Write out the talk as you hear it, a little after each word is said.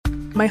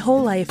My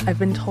whole life, I've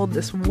been told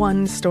this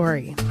one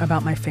story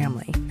about my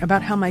family,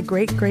 about how my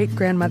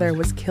great-great-grandmother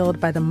was killed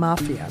by the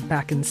mafia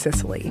back in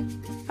Sicily.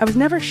 I was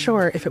never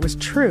sure if it was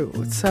true,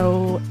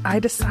 so I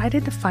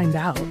decided to find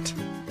out.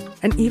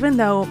 And even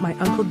though my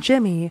Uncle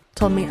Jimmy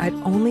told me I'd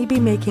only be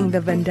making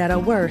the vendetta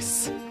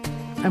worse,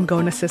 I'm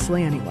going to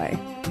Sicily anyway.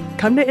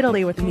 Come to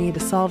Italy with me to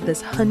solve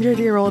this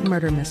 100-year-old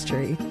murder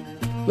mystery.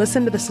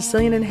 Listen to The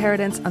Sicilian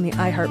Inheritance on the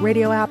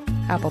iHeartRadio app,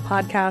 Apple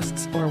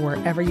Podcasts, or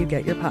wherever you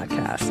get your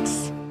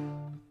podcasts.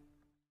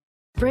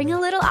 Bring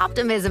a little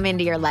optimism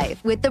into your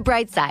life with The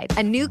Bright Side,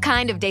 a new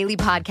kind of daily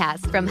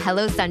podcast from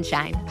Hello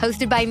Sunshine,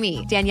 hosted by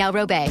me, Danielle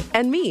Robay.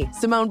 And me,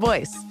 Simone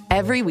Boyce.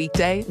 Every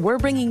weekday, we're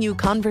bringing you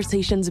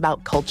conversations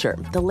about culture,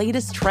 the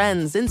latest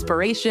trends,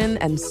 inspiration,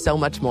 and so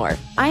much more.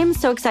 I am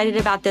so excited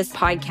about this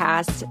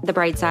podcast, The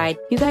Bright Side.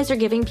 You guys are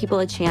giving people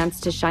a chance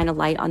to shine a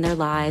light on their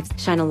lives,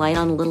 shine a light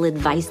on a little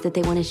advice that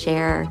they want to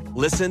share.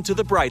 Listen to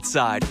The Bright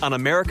Side on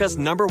America's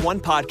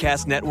 #1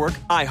 podcast network,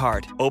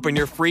 iHeart. Open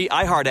your free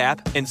iHeart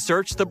app and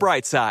search The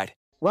Bright Side.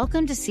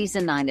 Welcome to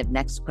Season 9 of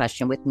Next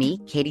Question with me,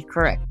 Katie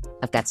Couric.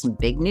 I've got some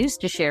big news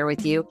to share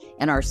with you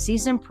in our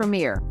season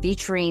premiere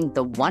featuring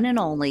the one and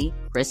only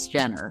Kris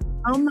Jenner.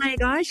 Oh my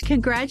gosh,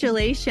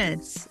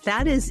 congratulations.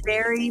 That is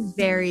very,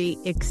 very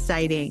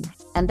exciting.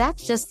 And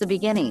that's just the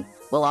beginning.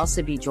 We'll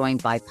also be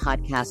joined by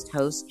podcast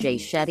host Jay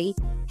Shetty,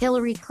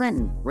 Hillary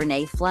Clinton,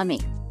 Renee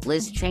Fleming,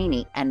 Liz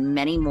Cheney, and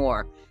many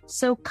more.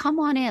 So come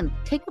on in,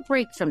 take a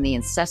break from the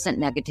incessant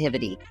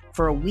negativity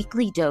for a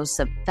weekly dose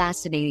of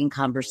fascinating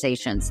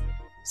conversations.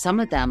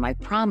 Some of them, I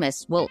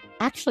promise, will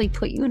actually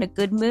put you in a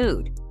good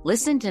mood.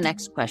 Listen to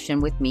Next Question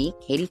with me,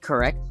 Katie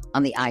Couric,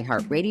 on the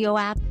iHeartRadio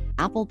app,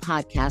 Apple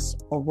Podcasts,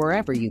 or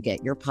wherever you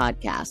get your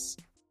podcasts.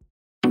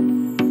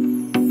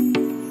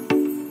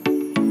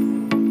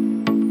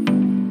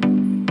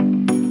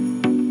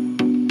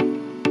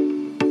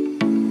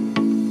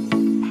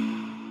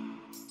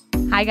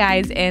 Hi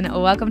guys, and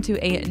welcome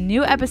to a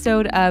new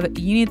episode of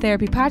You Need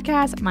Therapy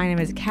Podcast. My name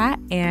is Kat,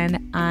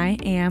 and I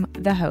am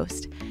the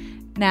host.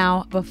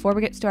 Now, before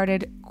we get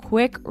started,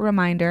 quick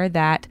reminder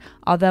that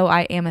although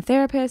I am a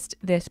therapist,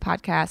 this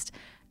podcast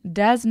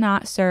does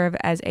not serve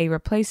as a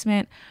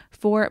replacement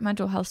for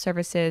mental health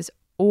services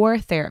or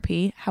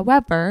therapy.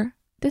 However,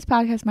 this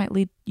podcast might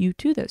lead you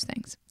to those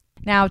things.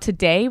 Now,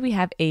 today we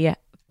have a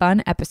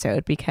fun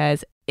episode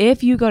because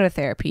if you go to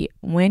therapy,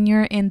 when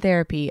you're in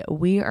therapy,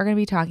 we are going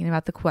to be talking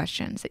about the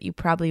questions that you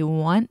probably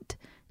want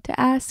to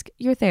ask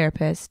your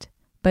therapist,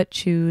 but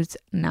choose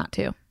not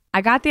to. I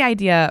got the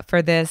idea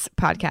for this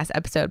podcast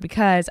episode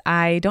because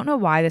I don't know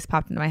why this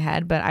popped into my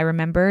head, but I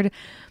remembered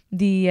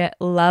the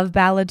love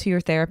ballad to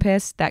your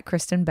therapist that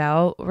Kristen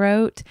Bell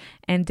wrote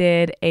and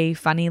did a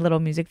funny little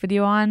music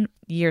video on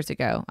years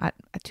ago.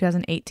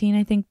 2018,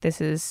 I think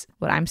this is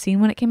what I'm seeing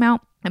when it came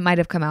out. It might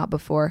have come out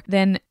before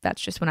then.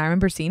 That's just when I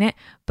remember seeing it,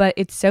 but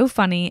it's so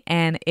funny.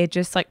 And it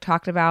just like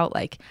talked about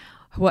like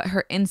what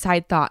her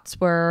inside thoughts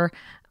were.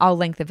 I'll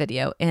link the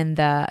video in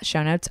the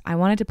show notes. I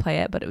wanted to play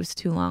it, but it was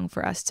too long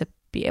for us to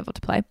be able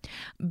to play.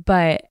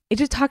 But it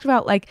just talked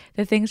about like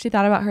the things she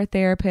thought about her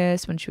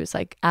therapist when she was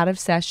like out of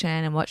session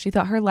and what she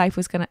thought her life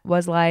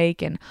was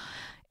like. And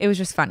it was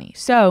just funny.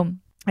 So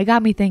it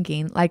got me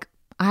thinking, like,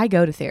 I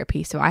go to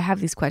therapy, so I have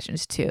these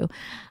questions too.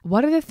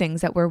 What are the things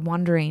that we're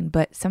wondering,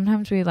 but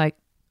sometimes we like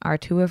are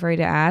too afraid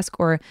to ask,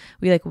 or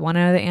we like want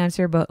to know the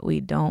answer, but we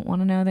don't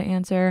want to know the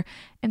answer?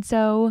 And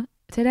so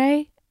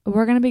today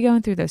we're going to be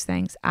going through those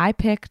things. I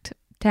picked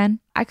 10.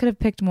 I could have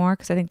picked more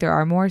because I think there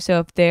are more. So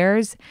if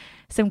there's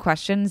some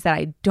questions that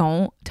I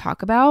don't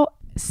talk about,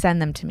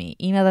 send them to me,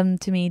 email them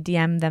to me,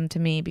 DM them to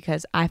me,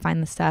 because I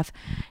find the stuff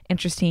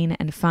interesting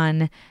and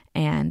fun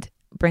and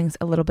brings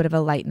a little bit of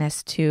a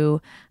lightness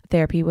to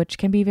therapy, which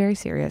can be very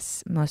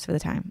serious most of the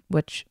time,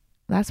 which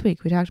last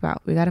week we talked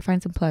about. We got to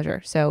find some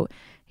pleasure. So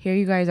here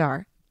you guys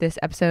are. This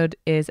episode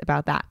is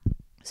about that.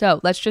 So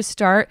let's just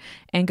start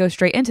and go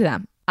straight into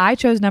them. I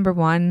chose number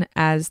 1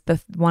 as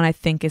the one I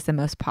think is the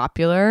most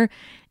popular,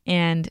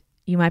 and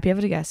you might be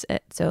able to guess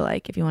it. So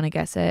like if you want to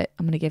guess it,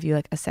 I'm going to give you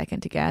like a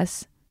second to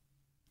guess.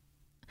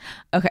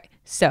 Okay,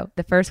 so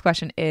the first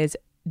question is,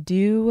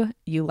 do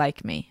you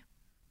like me?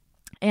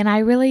 And I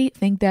really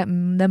think that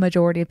the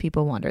majority of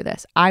people wonder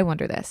this. I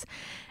wonder this.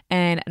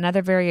 And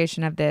another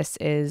variation of this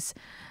is,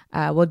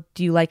 well,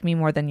 do you like me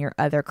more than your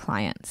other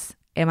clients?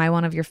 Am I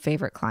one of your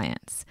favorite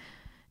clients?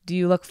 Do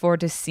you look forward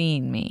to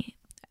seeing me?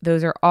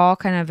 Those are all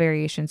kind of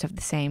variations of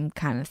the same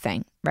kind of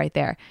thing right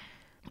there.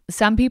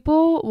 Some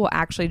people will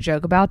actually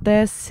joke about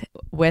this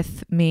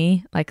with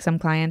me, like some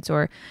clients,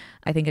 or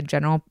I think in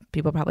general,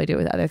 people probably do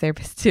it with other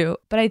therapists too.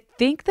 But I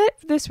think that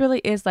this really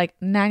is like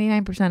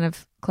 99%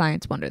 of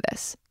clients wonder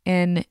this.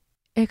 And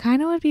it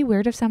kind of would be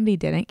weird if somebody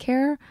didn't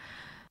care.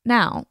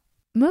 Now,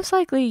 most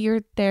likely your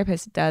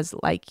therapist does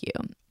like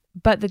you.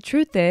 But the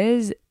truth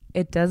is,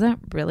 it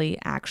doesn't really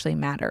actually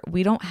matter.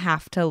 We don't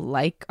have to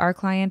like our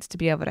clients to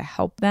be able to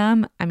help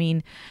them. I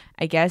mean,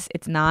 I guess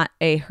it's not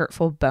a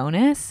hurtful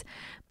bonus,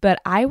 But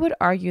I would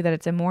argue that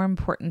it's more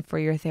important for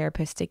your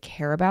therapist to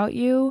care about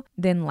you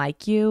than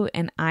like you.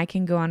 And I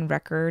can go on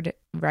record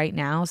right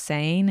now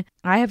saying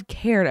I have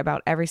cared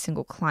about every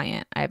single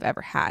client I've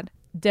ever had.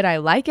 Did I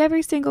like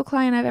every single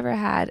client I've ever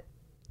had?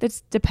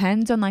 This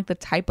depends on like the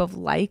type of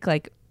like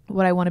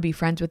would I want to be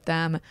friends with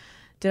them?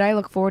 Did I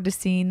look forward to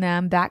seeing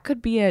them? That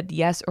could be a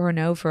yes or a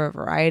no for a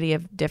variety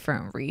of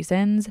different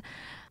reasons.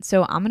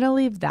 So I'm going to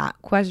leave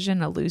that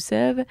question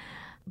elusive.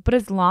 But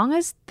as long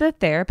as the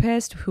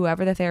therapist,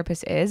 whoever the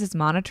therapist is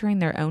monitoring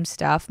their own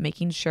stuff,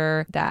 making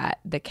sure that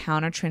the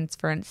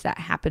countertransference that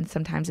happens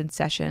sometimes in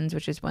sessions,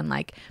 which is when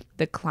like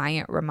the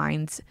client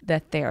reminds the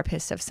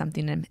therapist of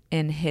something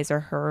in his or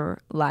her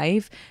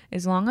life,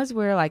 as long as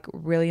we're like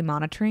really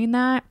monitoring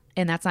that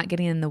and that's not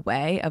getting in the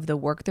way of the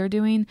work they're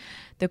doing,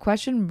 the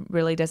question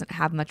really doesn't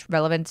have much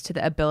relevance to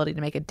the ability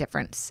to make a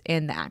difference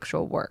in the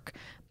actual work.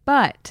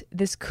 But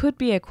this could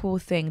be a cool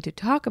thing to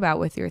talk about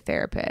with your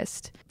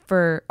therapist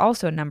for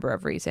also a number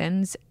of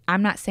reasons.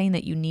 I'm not saying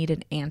that you need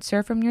an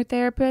answer from your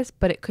therapist,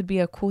 but it could be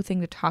a cool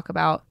thing to talk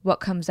about what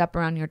comes up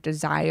around your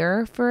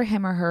desire for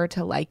him or her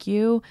to like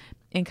you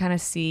and kind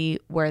of see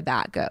where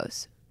that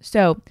goes.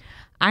 So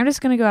I'm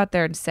just going to go out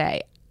there and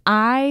say,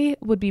 I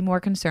would be more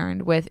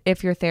concerned with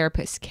if your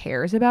therapist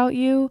cares about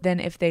you than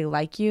if they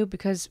like you,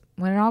 because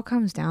when it all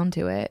comes down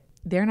to it,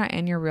 they're not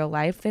in your real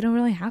life. They don't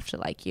really have to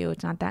like you.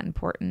 It's not that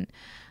important.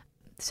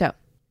 So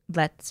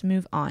let's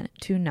move on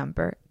to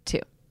number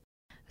 2.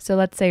 So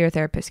let's say your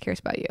therapist cares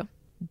about you.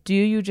 Do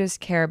you just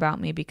care about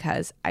me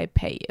because I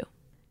pay you?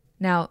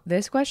 Now,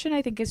 this question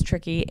I think is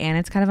tricky and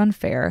it's kind of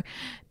unfair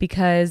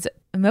because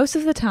most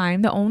of the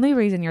time, the only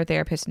reason your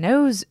therapist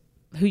knows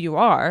who you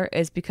are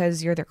is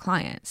because you're their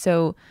client.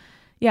 So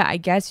yeah, I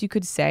guess you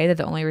could say that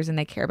the only reason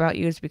they care about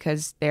you is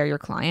because they're your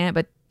client,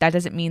 but that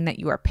doesn't mean that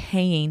you are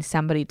paying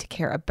somebody to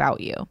care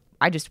about you.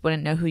 I just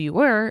wouldn't know who you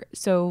were,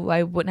 so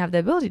I wouldn't have the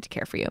ability to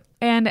care for you.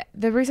 And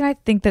the reason I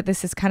think that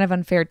this is kind of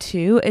unfair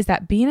too is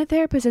that being a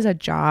therapist is a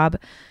job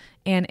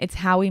and it's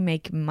how we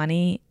make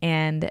money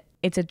and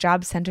it's a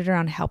job centered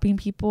around helping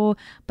people.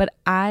 But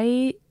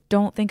I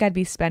don't think I'd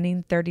be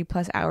spending 30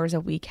 plus hours a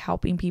week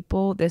helping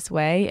people this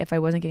way if I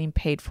wasn't getting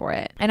paid for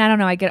it. And I don't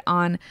know, I get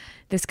on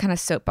this kind of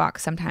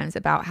soapbox sometimes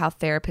about how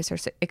therapists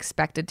are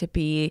expected to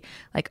be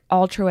like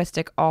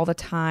altruistic all the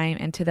time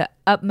and to the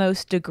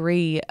utmost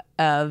degree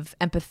of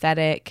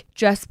empathetic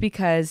just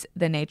because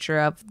the nature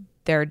of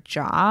their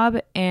job.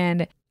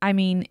 And I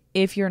mean,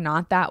 if you're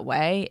not that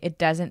way, it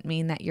doesn't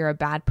mean that you're a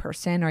bad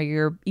person or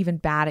you're even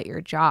bad at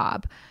your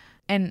job.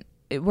 And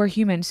we're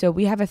human, so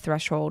we have a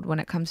threshold when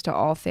it comes to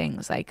all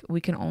things. Like we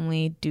can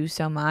only do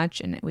so much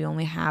and we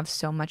only have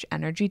so much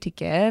energy to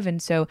give. And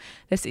so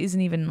this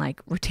isn't even like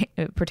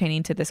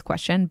pertaining to this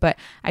question, but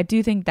I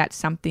do think that's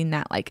something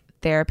that like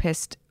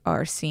therapists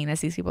are seen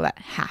as these people that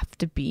have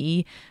to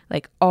be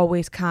like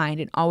always kind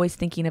and always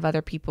thinking of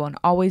other people and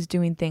always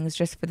doing things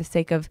just for the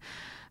sake of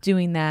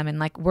doing them. And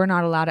like we're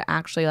not allowed to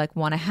actually like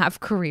want to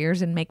have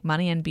careers and make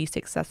money and be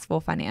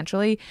successful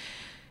financially.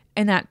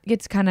 And that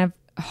gets kind of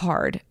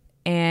hard.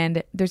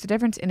 And there's a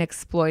difference in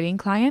exploiting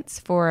clients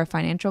for a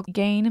financial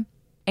gain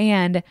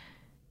and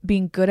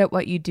being good at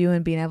what you do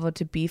and being able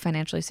to be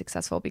financially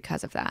successful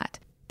because of that.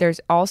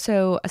 There's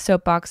also a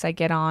soapbox I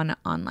get on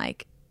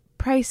like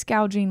price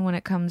gouging when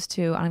it comes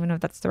to, I don't even know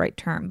if that's the right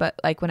term, but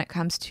like when it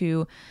comes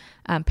to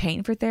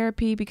paying for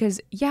therapy, because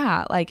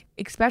yeah, like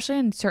especially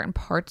in certain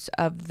parts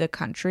of the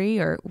country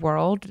or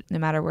world, no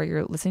matter where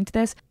you're listening to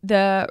this,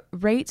 the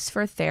rates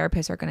for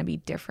therapists are going to be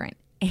different.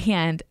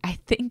 And I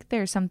think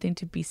there's something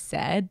to be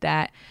said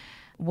that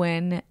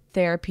when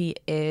therapy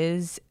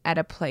is at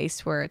a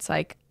place where it's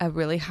like a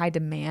really high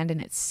demand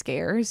and it's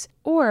scarce,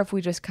 or if we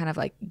just kind of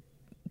like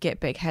get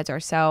big heads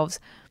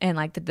ourselves and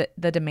like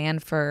the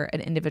demand for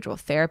an individual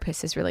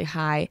therapist is really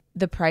high,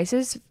 the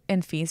prices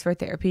and fees for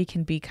therapy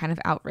can be kind of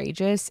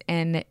outrageous.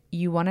 And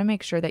you want to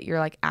make sure that you're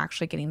like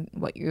actually getting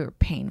what you're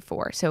paying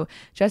for. So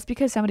just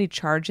because somebody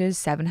charges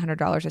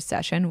 $700 a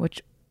session,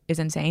 which is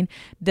insane,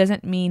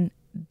 doesn't mean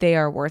they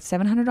are worth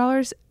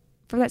 $700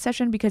 for that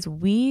session, because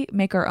we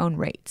make our own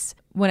rates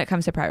when it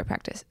comes to private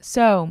practice.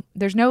 So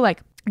there's no like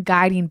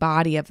guiding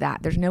body of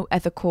that. There's no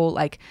ethical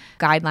like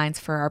guidelines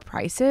for our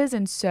prices.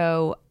 And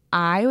so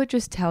I would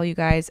just tell you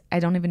guys, I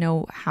don't even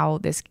know how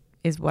this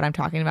is what I'm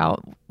talking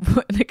about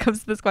when it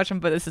comes to this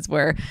question, but this is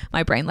where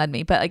my brain led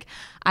me. But like,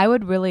 I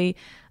would really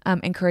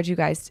encourage you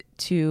guys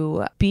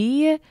to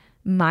be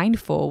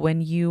mindful when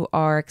you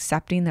are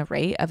accepting the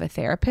rate of a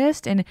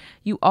therapist, and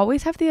you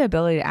always have the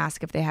ability to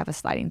ask if they have a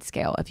sliding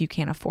scale if you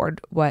can't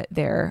afford what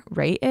their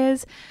rate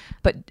is.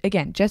 But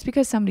again, just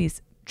because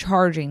somebody's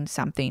charging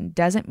something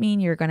doesn't mean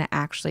you're going to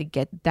actually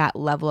get that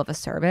level of a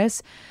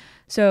service.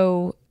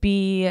 So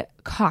be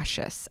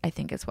cautious, I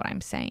think is what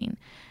I'm saying.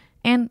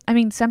 And I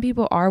mean, some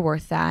people are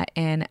worth that,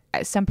 and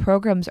some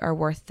programs are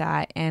worth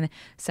that, and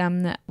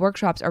some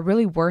workshops are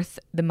really worth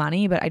the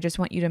money, but I just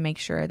want you to make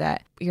sure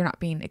that you're not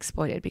being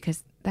exploited,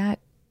 because that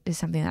is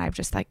something that I've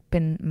just like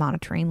been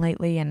monitoring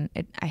lately, and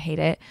I hate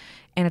it.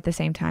 And at the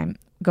same time,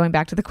 going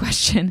back to the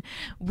question,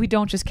 we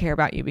don't just care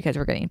about you because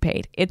we're getting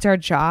paid. It's our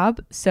job,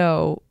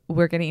 so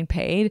we're getting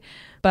paid.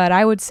 But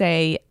I would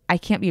say I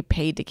can't be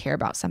paid to care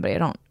about somebody. I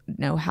don't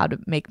know how to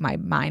make my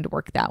mind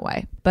work that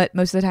way. But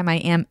most of the time I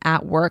am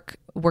at work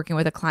working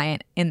with a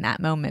client in that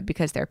moment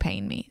because they're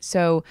paying me.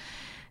 So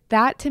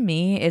that to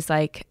me is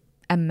like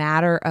a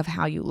matter of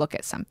how you look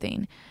at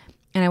something.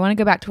 And I want to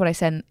go back to what I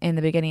said in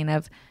the beginning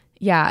of,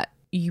 yeah,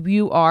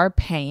 you are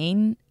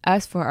paying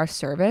us for our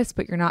service,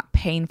 but you're not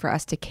paying for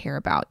us to care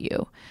about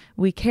you.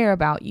 We care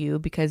about you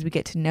because we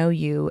get to know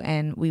you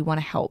and we want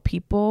to help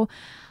people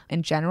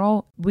in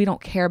general. We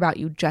don't care about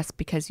you just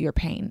because you're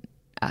paying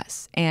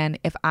us. And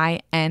if I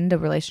end a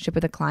relationship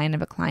with a client,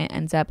 if a client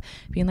ends up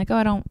being like, oh,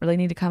 I don't really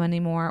need to come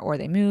anymore, or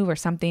they move or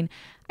something,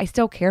 I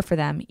still care for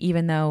them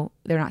even though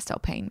they're not still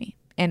paying me.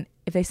 And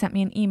if they sent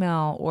me an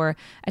email or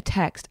a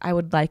text, I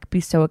would be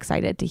so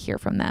excited to hear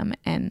from them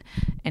and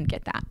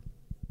get that,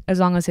 as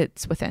long as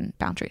it's within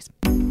boundaries.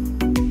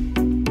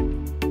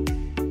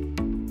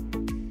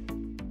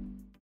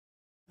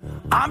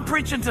 I'm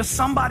preaching to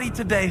somebody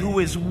today who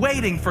is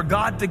waiting for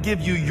God to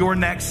give you your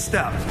next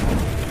step.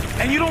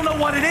 And you don't know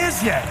what it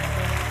is yet.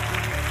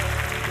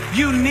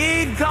 You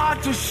need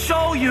God to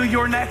show you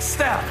your next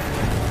step.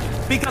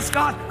 Because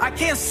God, I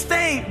can't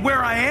stay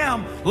where I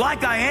am,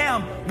 like I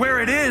am,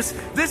 where it is.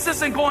 This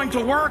isn't going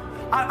to work.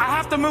 I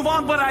have to move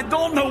on, but I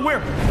don't know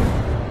where.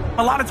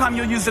 A lot of time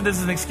you'll use it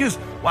as an excuse.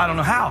 Well, I don't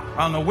know how.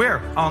 I don't know where.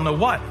 I don't know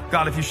what.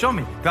 God, if you show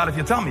me. God, if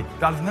you tell me.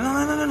 God, if...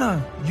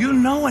 No. You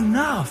know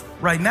enough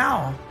right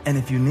now. And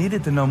if you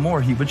needed to know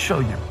more, he would show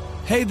you.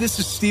 Hey, this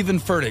is Stephen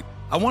Furtick.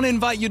 I want to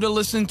invite you to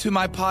listen to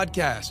my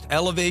podcast,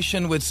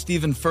 Elevation with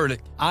Stephen Furtick.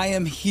 I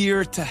am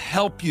here to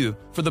help you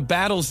for the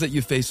battles that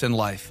you face in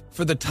life,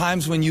 for the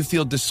times when you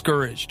feel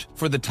discouraged,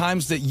 for the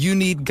times that you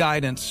need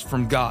guidance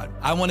from God.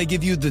 I want to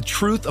give you the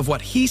truth of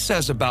what he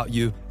says about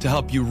you to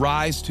help you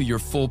rise to your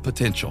full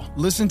potential.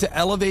 Listen to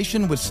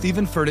Elevation with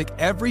Stephen Furtick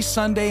every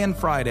Sunday and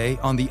Friday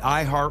on the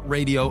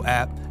iHeartRadio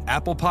app,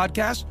 Apple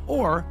Podcasts,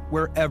 or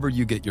wherever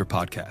you get your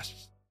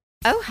podcasts.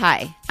 Oh,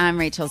 hi, I'm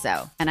Rachel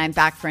Zoe, and I'm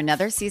back for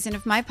another season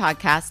of my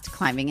podcast,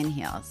 Climbing in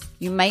Heels.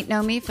 You might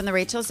know me from the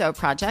Rachel Zoe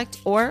Project,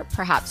 or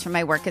perhaps from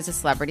my work as a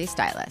celebrity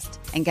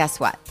stylist. And guess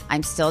what?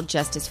 I'm still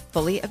just as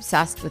fully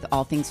obsessed with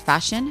all things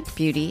fashion,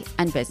 beauty,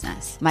 and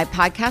business. My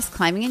podcast,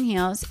 Climbing in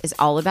Heels, is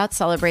all about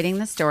celebrating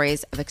the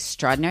stories of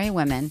extraordinary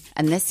women,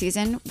 and this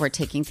season, we're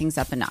taking things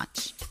up a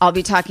notch. I'll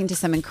be talking to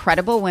some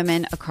incredible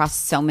women across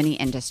so many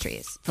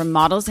industries, from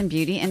models and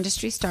beauty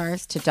industry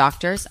stars to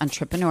doctors,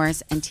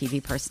 entrepreneurs, and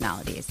TV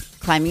personalities.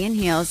 Climbing in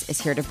Heels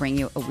is here to bring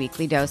you a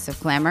weekly dose of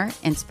glamour,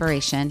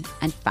 inspiration,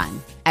 and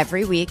fun.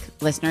 Every week,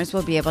 listeners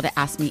will be able to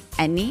ask me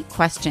any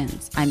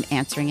questions. I'm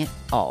answering it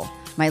all.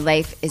 My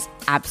life is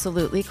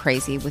absolutely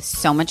crazy with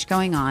so much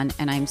going on,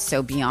 and I'm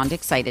so beyond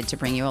excited to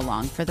bring you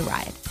along for the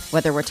ride.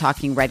 Whether we're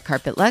talking red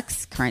carpet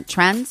looks, current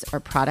trends, or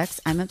products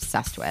I'm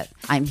obsessed with,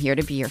 I'm here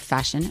to be your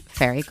fashion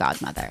fairy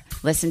godmother.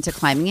 Listen to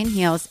Climbing in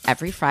Heels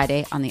every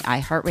Friday on the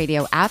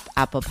iHeartRadio app,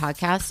 Apple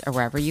Podcasts, or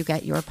wherever you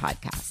get your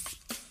podcasts.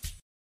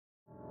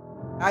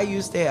 I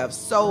used to have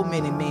so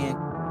many men.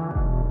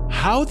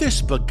 How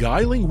this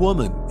beguiling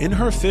woman in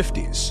her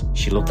 50s,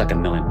 she looked like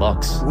 $1 million,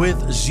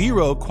 with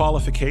zero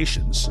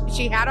qualifications,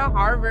 she had a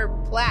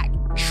Harvard plaque,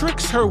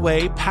 tricks her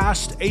way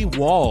past a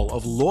wall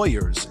of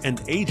lawyers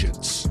and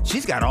agents.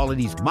 She's got all of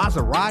these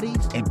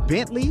Maseratis and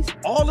Bentleys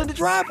all in the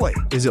driveway.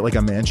 Is it like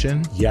a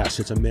mansion?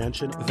 Yes, it's a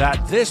mansion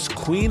that this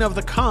queen of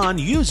the con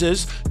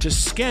uses to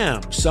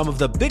scam some of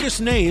the biggest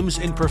names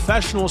in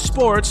professional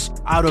sports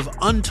out of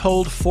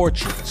untold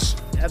fortunes.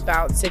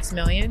 About $6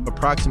 million.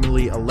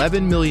 Approximately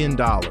 $11 million.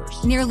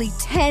 Nearly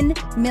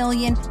 $10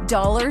 million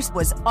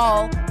was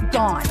all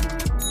gone.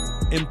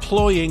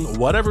 Employing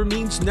whatever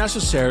means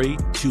necessary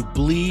to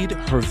bleed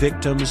her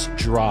victims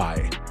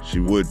dry. She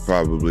would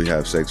probably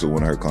have sex with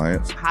one of her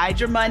clients. Hide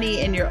your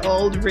money in your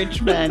old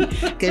rich man,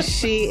 because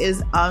she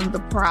is on the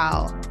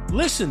prowl.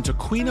 Listen to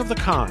Queen of the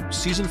Con,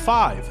 Season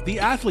 5, The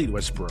Athlete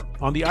Whisperer,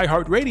 on the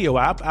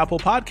iHeartRadio app, Apple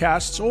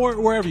Podcasts,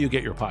 or wherever you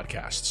get your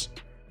podcasts.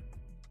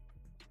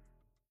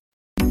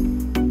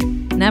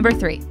 Number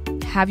 3,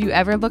 have you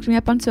ever looked me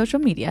up on social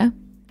media?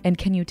 And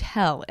can you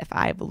tell if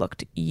I've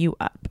looked you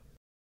up?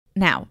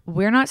 Now,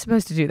 we're not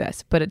supposed to do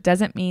this, but it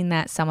doesn't mean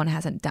that someone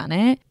hasn't done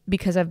it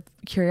because of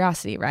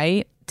curiosity,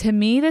 right? To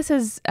me, this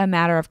is a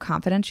matter of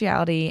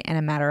confidentiality and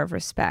a matter of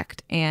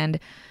respect.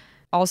 And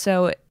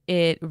also,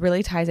 it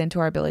really ties into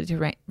our ability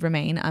to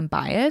remain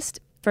unbiased.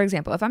 For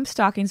example, if I'm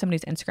stalking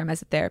somebody's Instagram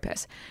as a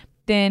therapist,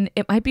 then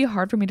it might be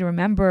hard for me to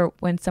remember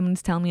when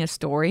someone's telling me a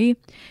story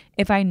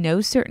if I know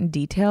certain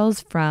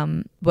details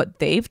from what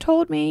they've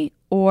told me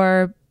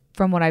or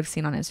from what I've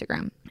seen on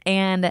Instagram.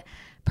 And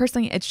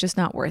personally, it's just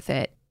not worth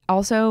it.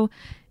 Also,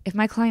 if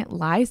my client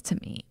lies to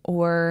me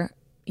or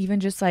even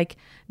just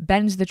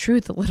bends the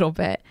truth a little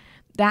bit,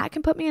 that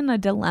can put me in a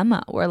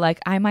dilemma where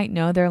I might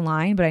know they're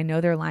lying, but I know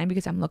they're lying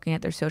because I'm looking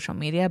at their social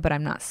media, but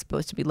I'm not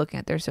supposed to be looking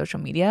at their social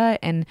media.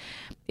 And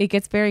it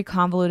gets very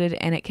convoluted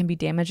and it can be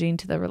damaging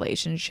to the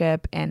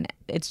relationship. And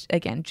it's,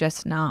 again,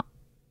 just not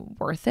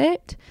worth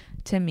it.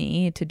 to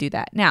me to do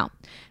that. Now,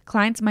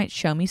 clients might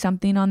show me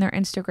something on their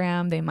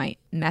Instagram. They might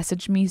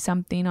message me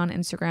something on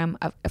Instagram.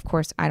 Of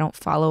course, I don't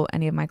follow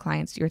any of my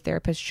clients. Your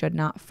therapist should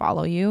not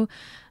follow you.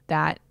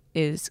 That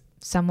is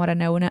somewhat a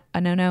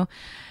no-no.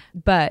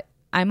 But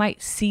I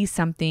might see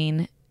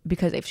something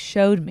because they've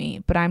showed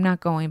me, but I'm not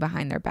going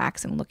behind their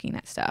backs and looking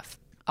at stuff.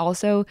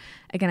 Also,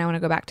 again, I want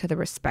to go back to the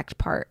respect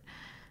part.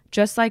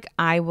 Just like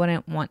I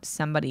wouldn't want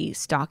somebody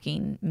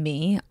stalking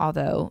me,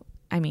 although,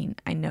 I mean,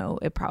 I know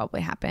it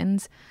probably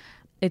happens.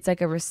 It's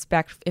like a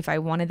respect. If I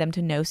wanted them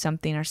to know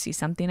something or see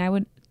something, I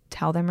would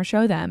tell them or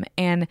show them.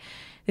 And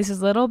this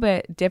is a little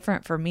bit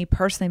different for me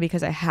personally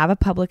because I have a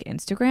public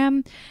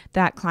Instagram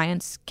that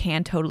clients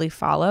can totally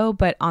follow.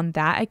 But on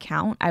that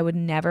account, I would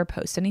never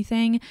post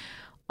anything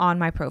on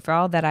my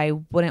profile that I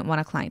wouldn't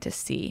want a client to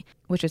see,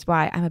 which is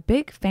why I'm a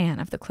big fan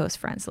of the close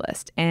friends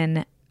list.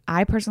 And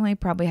I personally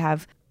probably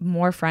have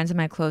more friends in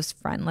my close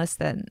friend list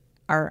than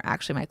are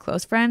actually my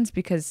close friends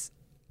because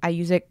I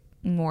use it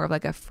more of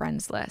like a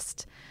friends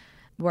list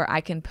where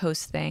I can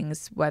post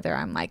things, whether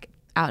I'm like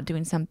out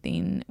doing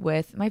something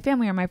with my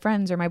family or my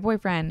friends or my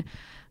boyfriend.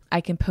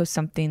 I can post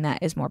something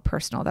that is more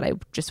personal that I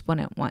just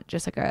wouldn't want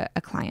just like a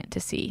client to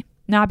see.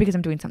 Not because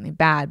I'm doing something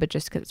bad, but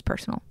just because it's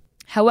personal.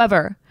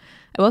 However,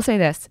 I will say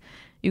this.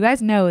 You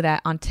guys know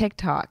that on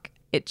TikTok,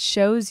 it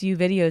shows you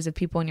videos of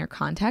people in your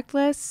contact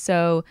list.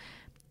 So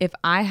if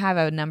I have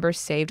a number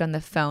saved on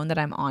the phone that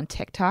I'm on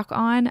TikTok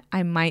on,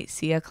 I might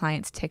see a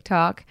client's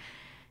TikTok.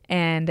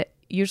 And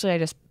usually I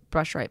just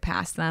brush right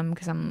past them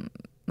because I'm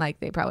like,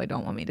 they probably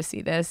don't want me to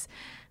see this.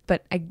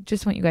 But I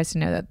just want you guys to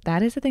know that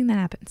that is a thing that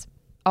happens.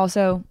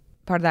 Also,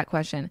 part of that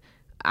question,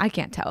 I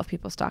can't tell if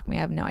people stalk me. I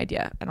have no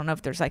idea. I don't know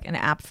if there's like an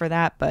app for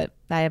that, but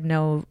I have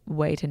no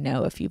way to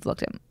know if you've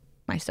looked at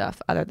my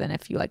stuff other than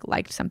if you like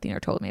liked something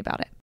or told me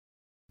about it.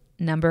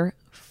 Number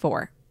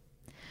 4.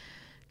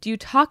 Do you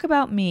talk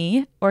about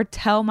me or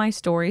tell my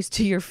stories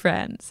to your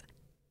friends?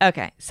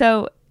 Okay,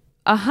 so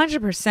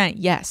 100%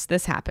 yes,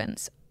 this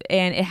happens.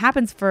 And it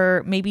happens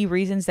for maybe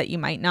reasons that you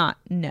might not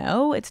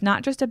know. It's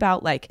not just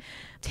about like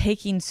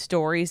taking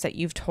stories that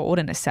you've told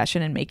in a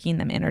session and making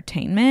them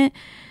entertainment.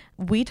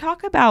 We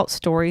talk about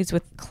stories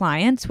with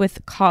clients,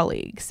 with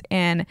colleagues,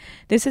 and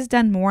this is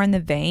done more in the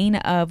vein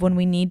of when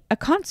we need a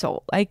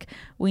consult, like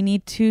we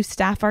need to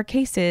staff our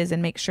cases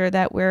and make sure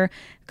that we're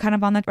kind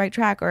of on the right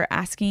track, or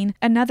asking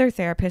another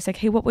therapist, like,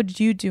 hey, what would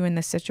you do in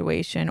this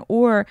situation?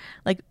 Or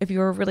like if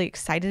you're really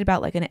excited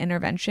about like an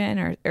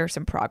intervention or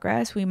some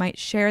progress, we might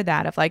share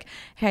that of like,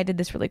 hey, I did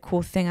this really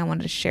cool thing. I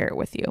wanted to share it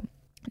with you.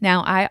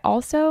 Now, I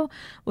also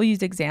will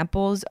use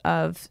examples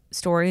of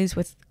stories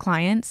with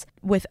clients,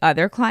 with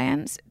other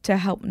clients, to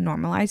help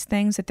normalize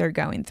things that they're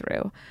going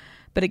through.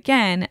 But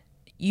again,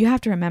 you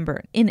have to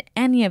remember, in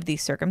any of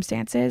these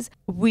circumstances,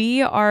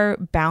 we are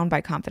bound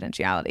by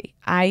confidentiality.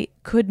 I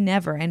could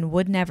never and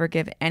would never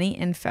give any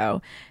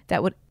info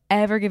that would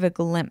ever give a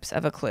glimpse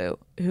of a clue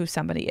who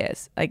somebody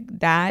is. Like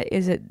that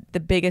is the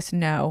biggest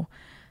no,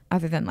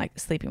 other than like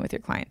sleeping with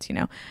your clients, you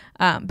know.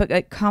 But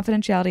like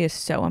confidentiality is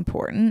so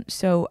important.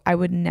 So I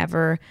would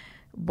never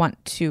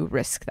want to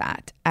risk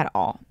that at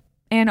all.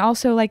 And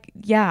also like,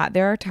 yeah,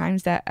 there are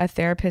times that a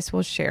therapist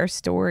will share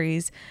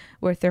stories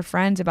with their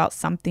friends about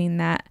something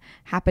that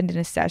happened in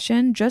a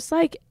session, just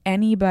like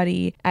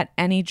anybody at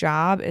any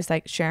job is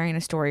like sharing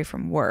a story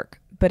from work.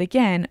 But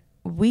again,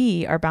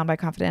 we are bound by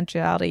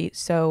confidentiality.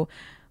 So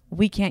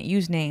we can't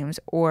use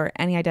names or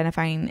any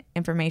identifying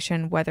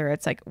information, whether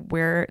it's like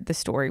where the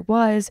story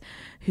was,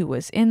 who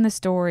was in the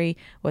story,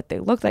 what they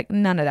looked like,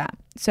 none of that.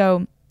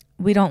 So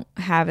we don't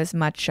have as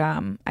much,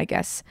 I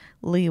guess,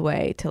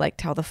 leeway to like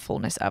tell the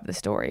fullness of the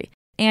story.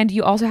 And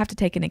you also have to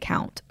take into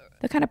account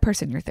the kind of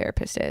person your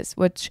therapist is,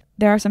 which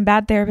there are some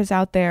bad therapists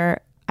out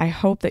there. I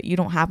hope that you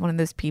don't have one of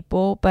those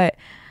people, but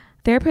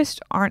therapists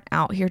aren't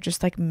out here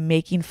just like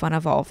making fun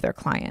of all of their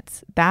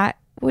clients. That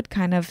would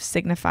kind of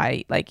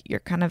signify like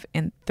you're kind of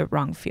in the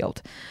wrong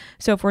field.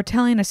 So if we're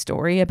telling a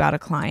story about a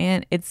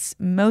client, it's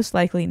most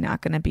likely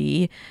not going to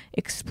be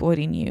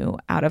exploiting you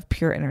out of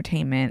pure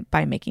entertainment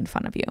by making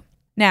fun of you.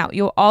 Now,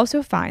 you'll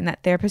also find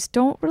that therapists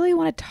don't really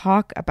want to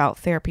talk about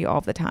therapy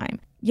all the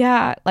time.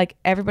 Yeah, like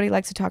everybody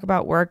likes to talk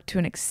about work to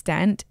an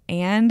extent,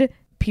 and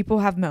people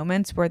have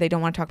moments where they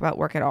don't want to talk about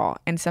work at all.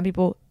 And some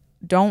people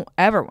don't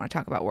ever want to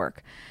talk about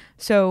work.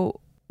 So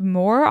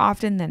more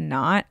often than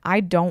not, I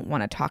don't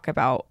want to talk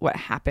about what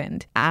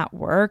happened at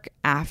work,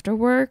 after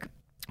work,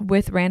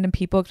 with random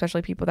people,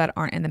 especially people that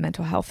aren't in the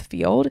mental health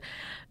field.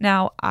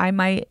 Now, I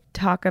might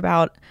talk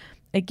about,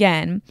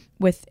 again,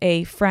 with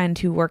a friend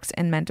who works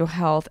in mental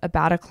health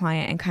about a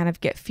client and kind of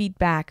get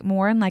feedback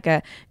more in like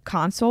a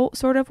consult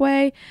sort of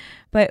way.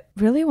 But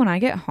really, when I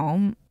get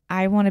home,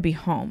 I want to be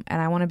home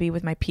and I want to be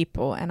with my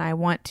people and I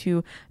want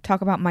to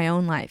talk about my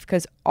own life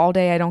because all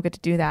day I don't get to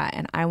do that.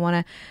 And I want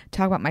to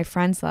talk about my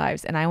friends'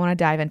 lives and I want to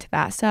dive into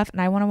that stuff.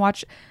 And I want to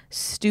watch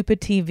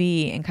stupid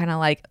TV and kind of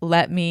like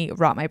let me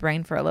rot my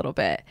brain for a little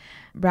bit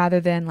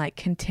rather than like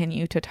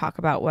continue to talk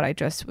about what I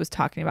just was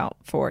talking about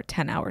for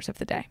 10 hours of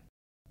the day.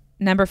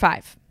 Number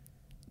 5,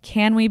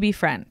 can we be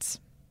friends?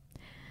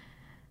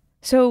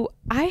 So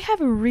I have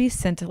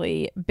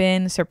recently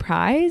been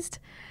surprised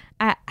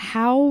at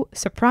how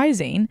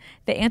surprising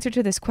the answer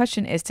to this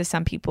question is to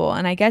some people.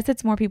 And I guess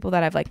it's more people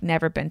that have like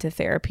never been to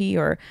therapy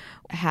or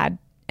had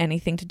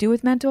anything to do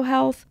with mental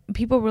health.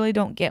 People really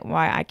don't get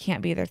why I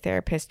can't be their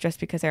therapist just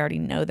because I already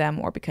know them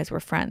or because we're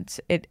friends.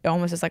 It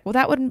almost is like, well,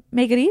 that would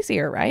make it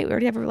easier, right? We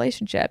already have a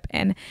relationship.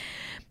 And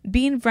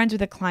being friends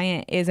with a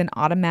client is an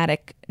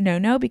automatic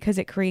no-no because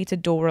it creates a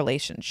dual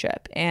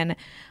relationship. And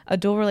a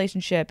dual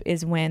relationship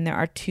is when there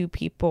are two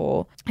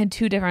people and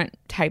two different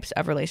types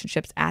of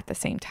relationships at the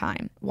same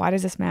time. Why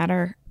does this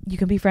matter? You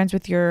can be friends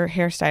with your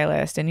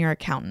hairstylist and your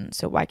accountant,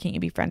 so why can't you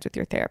be friends with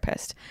your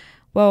therapist?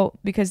 Well,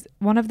 because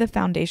one of the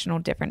foundational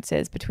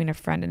differences between a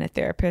friend and a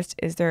therapist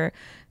is their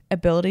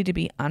ability to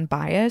be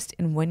unbiased.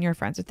 And when you're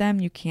friends with them,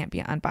 you can't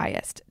be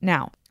unbiased.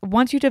 Now,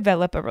 once you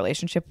develop a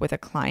relationship with a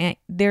client,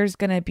 there's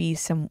going to be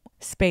some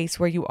space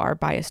where you are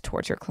biased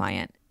towards your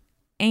client.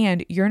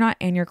 And you're not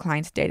in your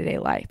client's day-to-day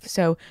life.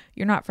 So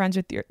you're not friends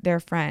with their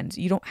friends.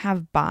 You don't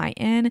have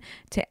buy-in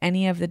to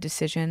any of the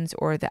decisions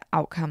or the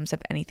outcomes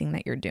of anything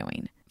that you're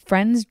doing.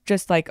 Friends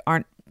just like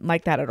aren't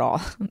like that at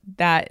all.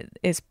 That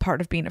is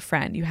part of being a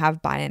friend. You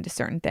have buy-in to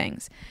certain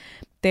things.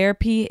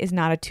 Therapy is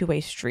not a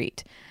two-way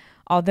street.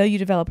 Although you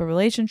develop a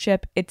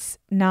relationship, it's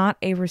not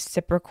a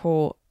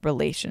reciprocal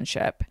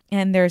relationship.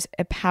 And there's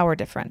a power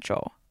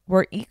differential.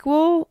 We're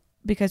equal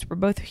because we're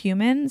both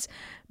humans,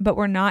 but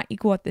we're not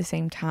equal at the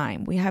same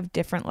time. We have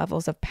different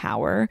levels of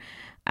power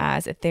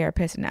as a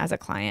therapist and as a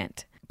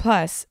client.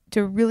 Plus,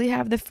 to really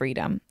have the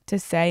freedom to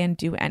say and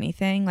do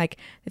anything, like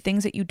the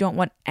things that you don't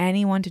want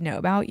anyone to know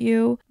about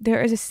you,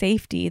 there is a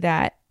safety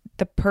that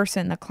the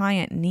person, the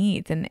client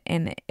needs,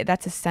 and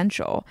that's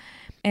essential.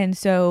 And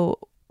so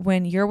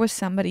when you're with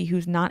somebody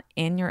who's not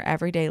in your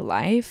everyday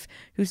life,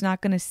 who's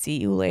not going to see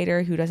you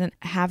later, who doesn't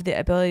have the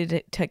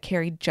ability to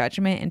carry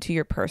judgment into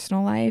your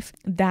personal life,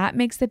 that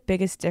makes the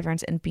biggest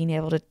difference in being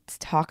able to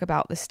talk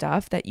about the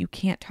stuff that you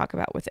can't talk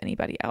about with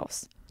anybody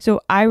else. So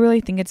I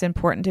really think it's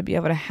important to be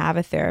able to have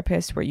a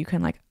therapist where you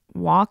can like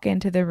walk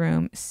into the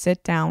room,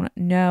 sit down,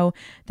 know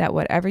that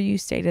whatever you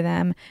say to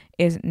them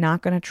is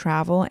not going to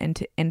travel and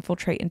to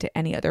infiltrate into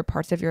any other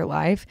parts of your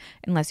life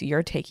unless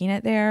you're taking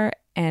it there.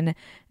 And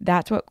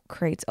that's what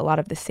creates a lot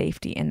of the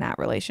safety in that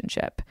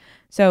relationship.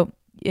 So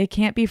you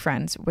can't be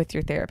friends with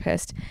your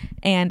therapist.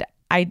 And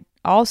I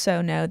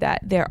also know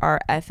that there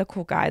are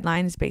ethical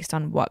guidelines based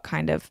on what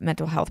kind of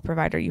mental health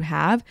provider you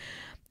have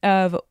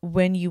of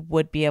when you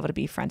would be able to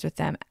be friends with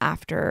them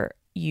after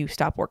you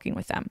stop working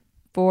with them.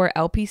 For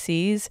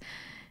LPCs,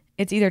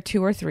 it's either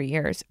 2 or 3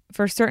 years.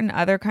 For certain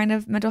other kind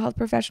of mental health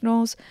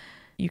professionals,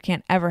 you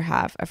can't ever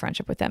have a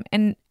friendship with them.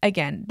 And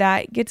again,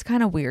 that gets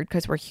kind of weird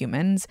because we're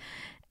humans.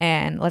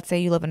 And let's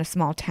say you live in a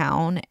small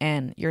town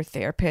and your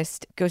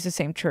therapist goes to the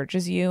same church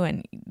as you,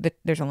 and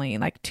there's only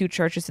like 2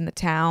 churches in the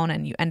town,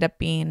 and you end up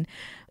being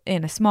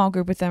in a small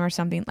group with them or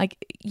something.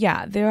 Like,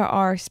 yeah, there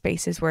are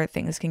spaces where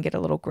things can get a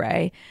little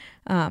gray.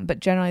 But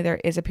generally there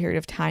is a period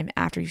of time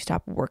after you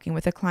stop working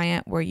with a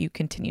client where you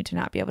continue to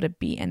not be able to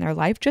be in their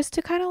life, just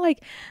to kind of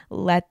like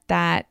let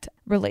that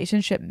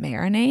relationship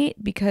marinate.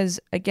 Because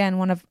again,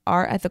 one of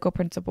our ethical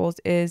principles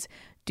is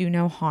do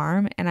no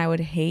harm. And I would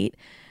hate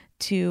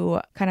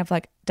to kind of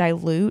like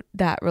dilute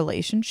that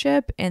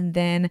relationship, and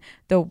then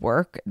the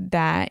work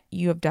that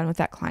you have done with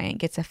that client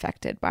gets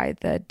affected by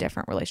the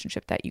different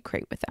relationship that you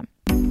create with them.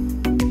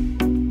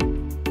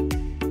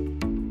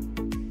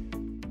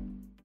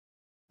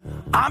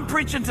 I'm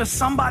preaching to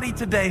somebody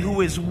today who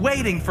is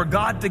waiting for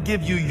God to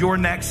give you your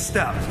next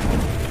step.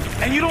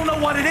 And you don't know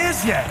what it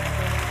is yet.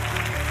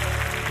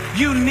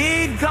 You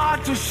need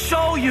God to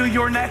show you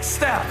your next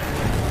step.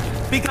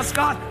 Because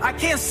God, I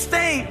can't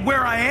stay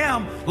where I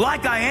am,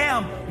 like I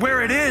am,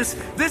 where it is.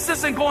 This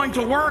isn't going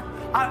to work.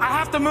 I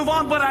have to move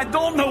on, but I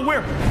don't know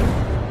where.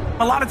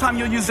 A lot of time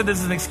you'll use it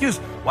as an excuse.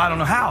 Well, I don't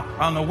know how.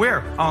 I don't know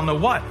where. I don't know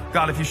what.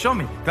 God, if you show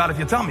me. God, if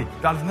you tell me.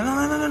 God, if...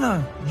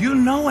 No. You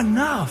know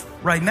enough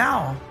right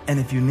now. And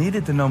if you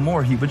needed to know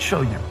more, he would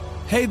show you.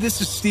 Hey,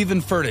 this is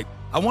Stephen Furtick.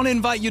 I want to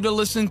invite you to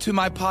listen to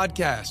my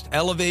podcast,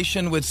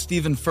 Elevation with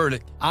Stephen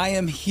Furtick. I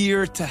am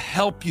here to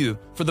help you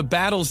for the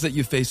battles that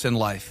you face in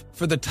life,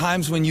 for the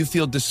times when you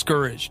feel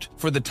discouraged,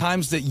 for the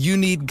times that you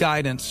need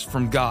guidance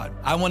from God.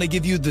 I want to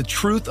give you the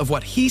truth of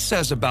what he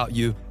says about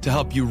you to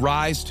help you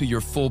rise to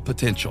your full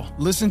potential.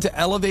 Listen to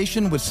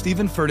Elevation with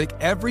Stephen Furtick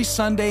every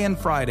Sunday and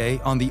Friday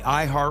on the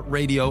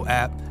iHeartRadio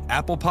app,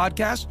 Apple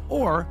Podcasts,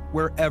 or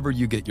wherever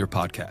you get your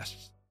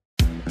podcasts.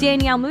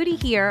 Danielle Moody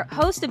here,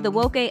 host of the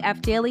Woke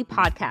AF Daily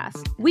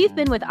podcast. We've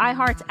been with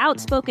iHeart's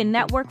Outspoken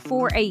Network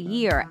for a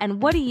year,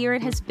 and what a year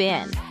it has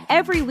been.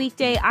 Every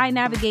weekday, I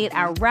navigate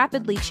our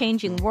rapidly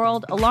changing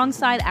world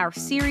alongside our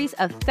series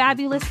of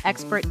fabulous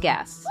expert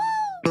guests.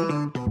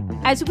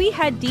 As we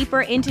head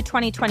deeper into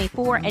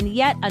 2024 and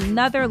yet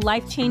another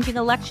life-changing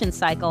election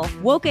cycle,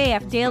 Woke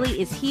AF Daily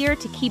is here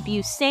to keep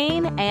you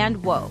sane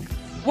and woke.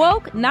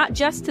 Woke not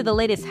just to the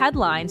latest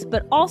headlines,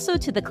 but also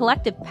to the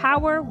collective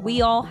power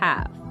we all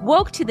have.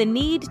 Woke to the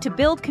need to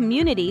build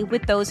community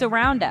with those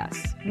around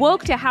us.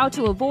 Woke to how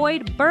to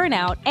avoid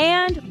burnout,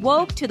 and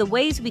woke to the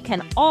ways we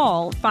can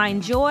all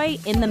find joy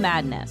in the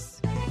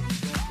madness.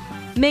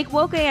 Make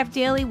Woke AF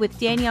Daily with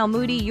Danielle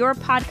Moody your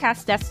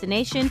podcast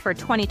destination for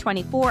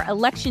 2024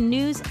 election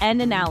news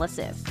and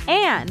analysis.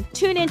 And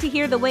tune in to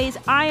hear the ways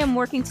I am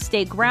working to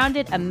stay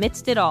grounded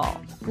amidst it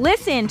all.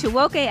 Listen to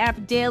Woke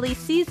AF Daily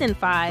Season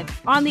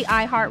 5 on the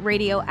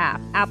iHeartRadio app,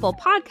 Apple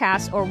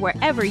Podcasts, or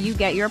wherever you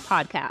get your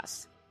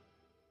podcasts.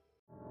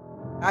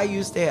 I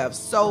used to have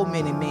so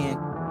many men.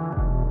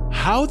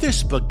 How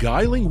this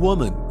beguiling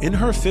woman in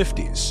her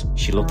 50s,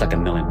 she looked like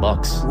 $1 million,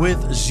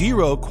 with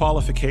zero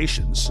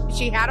qualifications,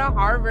 She had a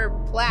Harvard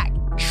plaque.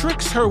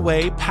 tricks her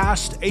way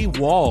past a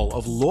wall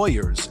of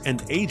lawyers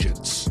and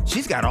agents.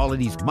 She's got all of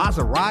these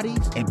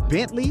Maseratis and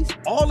Bentleys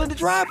all in the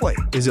driveway.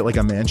 Is it like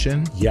a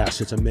mansion?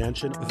 Yes, it's a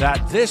mansion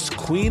that this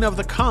queen of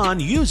the con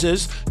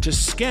uses to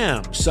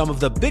scam some of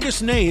the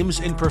biggest names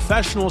in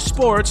professional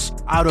sports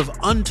out of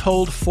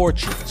untold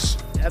fortunes.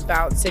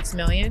 About $6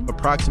 million.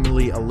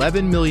 Approximately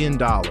 $11 million.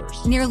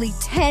 Nearly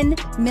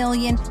 $10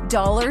 million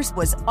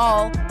was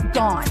all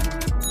gone.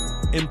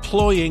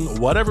 Employing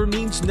whatever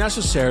means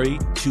necessary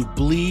to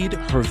bleed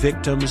her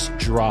victims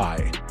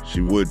dry.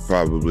 She would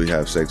probably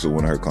have sex with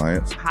one of her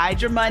clients.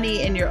 Hide your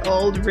money in your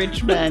old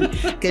rich man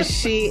because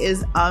she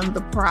is on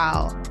the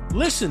prowl.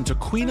 Listen to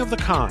Queen of the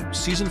Con,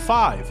 Season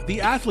 5, The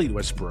Athlete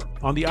Whisperer,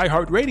 on the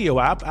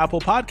iHeartRadio app, Apple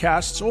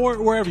Podcasts,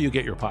 or wherever you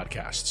get your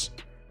podcasts.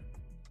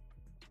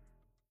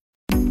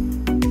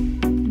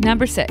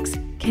 Number 6,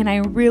 can I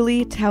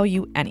really tell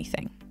you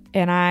anything?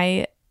 And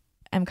I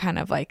am kind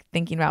of like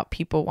thinking about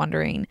people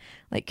wondering,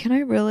 like, can I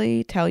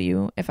really tell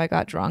you if I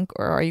got drunk,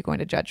 or are you going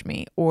to judge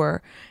me?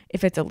 Or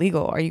if it's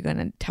illegal, are you going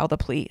to tell the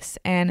police?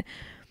 And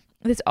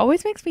this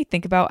always makes me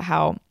think about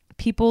how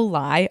people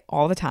lie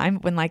all the time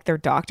when like their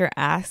doctor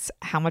asks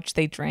how much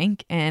they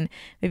drink, and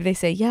maybe they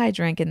say, yeah, I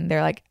drink, and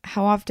they're like,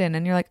 how often?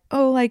 And you're like,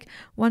 oh, like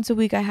once a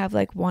week I have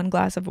like 1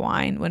 glass of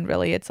wine, when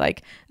really it's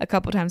like a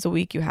couple times a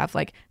week you have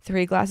like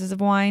 3 glasses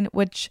of wine.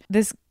 Which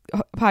this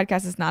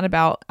podcast is not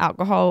about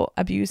alcohol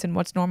abuse and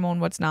what's normal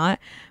and what's not,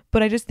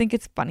 but I just think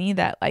it's funny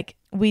that like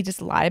we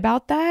just lie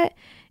about that.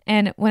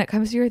 And when it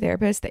comes to your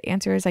therapist, the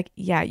answer is like,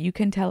 yeah, you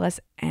can tell us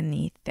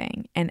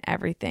anything and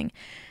everything.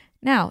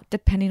 Now,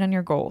 depending on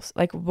your goals,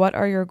 like what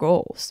are your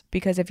goals?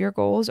 Because if your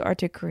goals are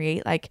to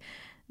create like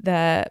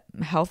the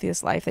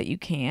healthiest life that you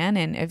can,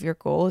 and if your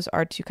goals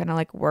are to kind of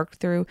like work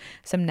through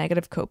some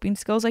negative coping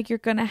skills, like you're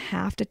going to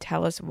have to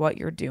tell us what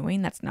you're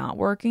doing that's not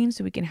working,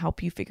 so we can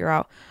help you figure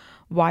out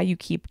why you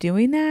keep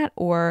doing that,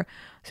 or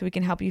so we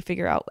can help you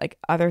figure out like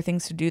other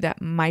things to do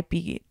that might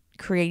be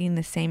creating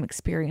the same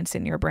experience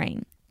in your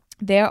brain.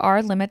 There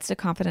are limits to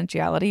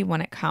confidentiality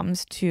when it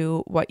comes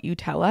to what you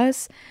tell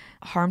us.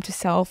 Harm to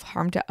self,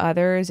 harm to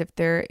others, if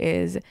there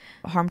is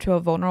harm to a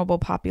vulnerable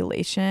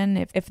population,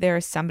 if there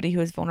is somebody who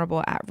is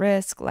vulnerable at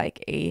risk,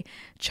 like a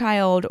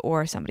child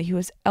or somebody who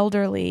is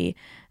elderly,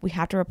 we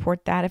have to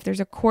report that. If there's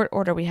a court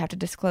order, we have to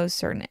disclose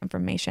certain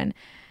information.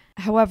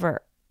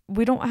 However,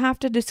 we don't have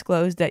to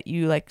disclose that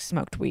you like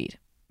smoked weed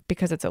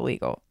because it's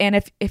illegal.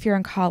 And if you're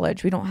in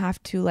college, we don't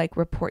have to like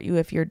report you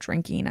if you're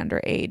drinking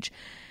underage.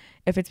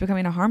 If it's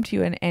becoming a harm to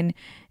you and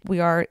we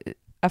are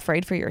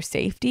afraid for your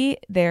safety,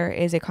 there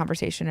is a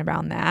conversation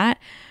around that.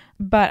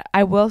 But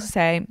I will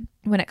say,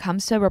 when it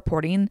comes to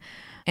reporting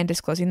and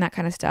disclosing that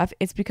kind of stuff,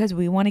 it's because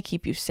we want to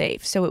keep you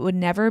safe. So we would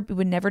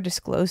never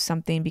disclose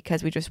something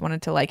because we just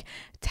wanted to like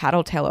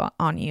tattletale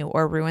on you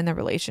or ruin the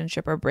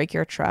relationship or break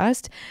your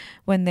trust.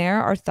 When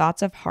there are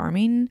thoughts of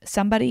harming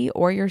somebody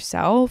or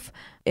yourself,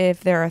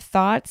 if there are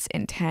thoughts,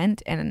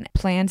 intent, and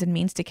plans and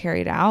means to carry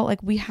it out,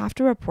 like we have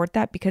to report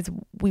that because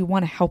we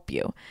want to help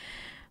you.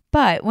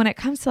 But when it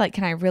comes to like,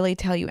 can I really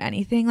tell you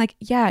anything? Like,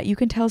 yeah, you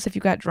can tell us if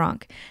you got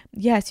drunk.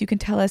 Yes, you can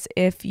tell us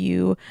if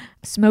you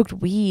smoked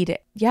weed.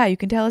 Yeah, you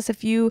can tell us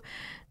if you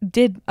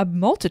did a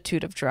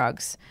multitude of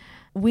drugs.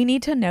 We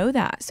need to know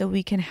that so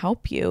we can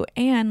help you.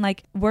 And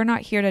like, we're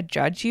not here to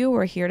judge you.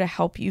 We're here to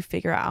help you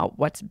figure out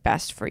what's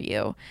best for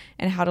you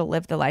and how to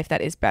live the life that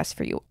is best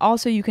for you.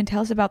 Also, you can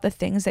tell us about the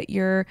things that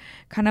you're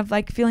kind of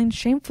like feeling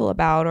shameful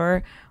about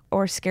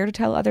or scared to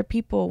tell other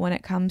people when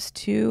it comes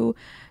to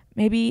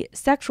maybe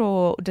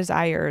sexual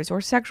desires or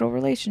sexual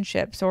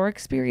relationships or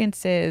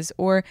experiences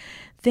or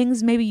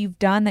things maybe you've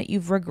done that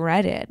you've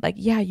regretted. Like,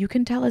 yeah, you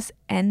can tell us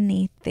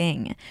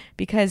anything,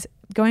 because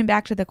going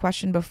back to the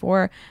question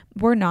before,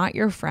 we're not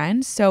your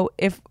friends. So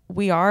if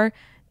we are,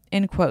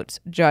 in quotes,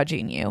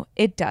 judging you,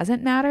 it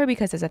doesn't matter,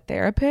 because as a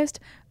therapist,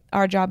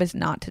 our job is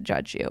not to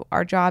judge you.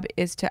 Our job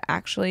is to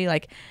actually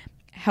like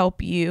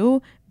help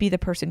you be the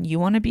person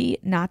you want to be,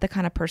 not the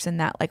kind of person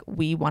that like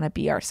we want to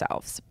be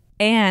ourselves.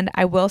 And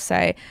I will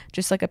say,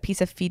 just like a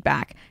piece of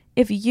feedback,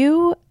 if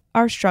you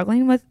are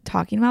struggling with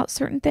talking about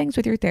certain things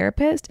with your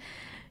therapist,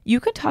 you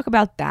could talk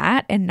about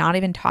that and not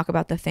even talk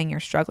about the thing you're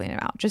struggling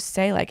about. Just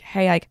say like,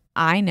 hey, like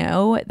I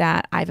know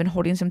that I've been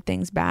holding some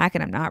things back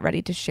and I'm not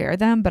ready to share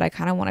them, but I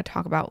kind of want to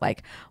talk about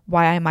like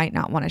why I might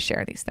not want to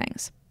share these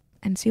things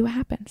and see what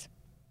happens.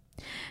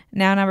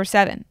 Now, number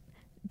 7,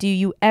 do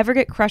you ever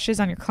get crushes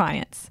on your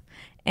clients?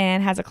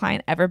 And has a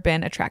client ever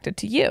been attracted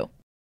to you?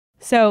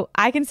 So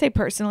I can say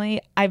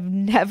personally, I've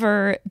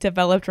never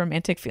developed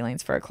romantic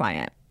feelings for a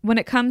client. When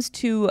it comes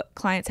to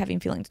clients having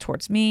feelings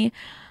towards me,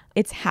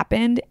 it's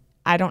happened.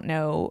 I don't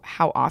know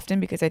how often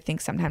because I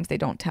think sometimes they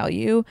don't tell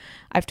you.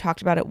 I've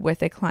talked about it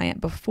with a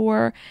client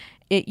before.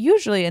 It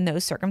usually in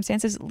those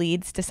circumstances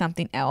leads to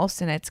something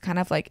else, and it's kind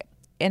of like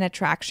an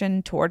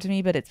attraction towards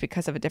me, but it's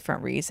because of a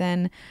different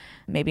reason.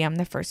 Maybe I'm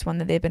the first one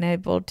that they've been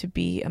able to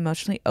be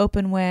emotionally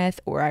open with,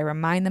 or I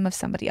remind them of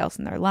somebody else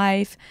in their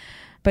life.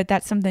 But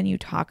that's something you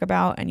talk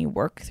about and you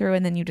work through,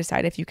 and then you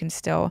decide if you can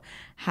still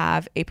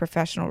have a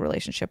professional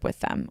relationship with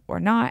them or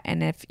not.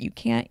 And if you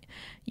can't,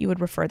 you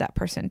would refer that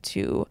person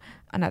to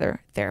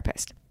another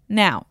therapist.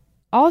 Now,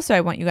 also,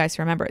 I want you guys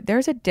to remember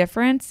there's a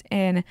difference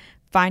in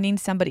finding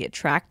somebody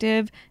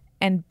attractive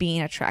and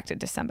being attracted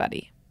to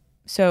somebody.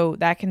 So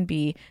that can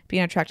be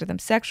being attracted to them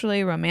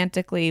sexually,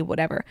 romantically,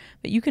 whatever.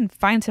 But you can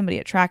find somebody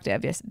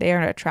attractive, yes, they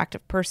are an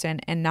attractive person,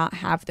 and not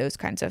have those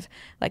kinds of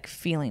like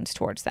feelings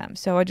towards them.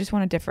 So I just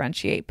want to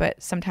differentiate,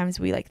 but sometimes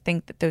we like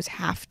think that those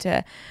have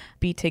to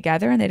be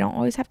together, and they don't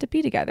always have to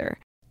be together.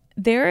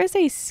 There is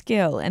a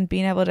skill in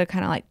being able to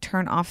kind of like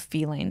turn off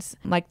feelings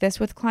like this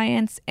with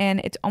clients.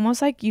 And it's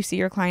almost like you see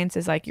your clients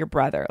as like your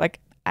brother. Like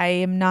I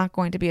am not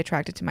going to be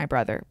attracted to my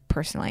brother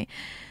personally.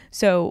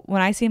 So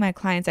when I see my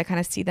clients, I kind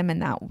of see them in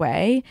that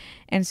way.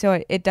 And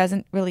so it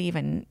doesn't really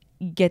even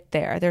get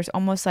there. There's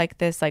almost like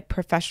this like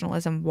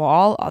professionalism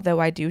wall. Although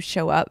I do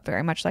show up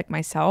very much like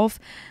myself,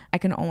 I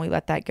can only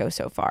let that go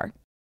so far.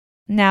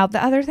 Now,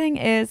 the other thing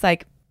is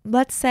like,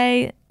 let's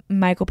say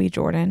Michael B.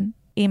 Jordan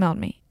emailed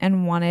me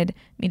and wanted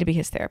me to be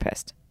his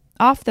therapist.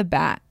 Off the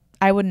bat,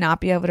 I would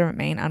not be able to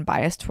remain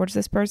unbiased towards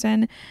this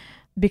person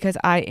because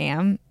I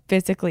am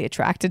physically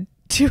attracted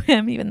to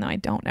him, even though I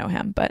don't know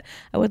him, but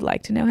I would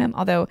like to know him.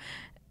 Although,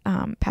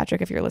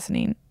 Patrick, if you're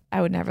listening,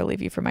 I would never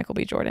leave you for Michael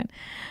B. Jordan.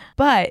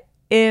 But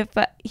if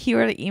he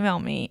were to email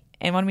me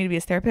and wanted me to be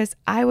his therapist,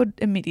 I would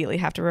immediately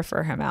have to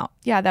refer him out.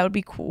 Yeah, that would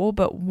be cool.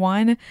 But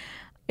one,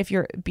 if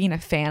you're being a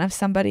fan of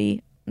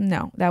somebody,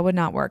 no, that would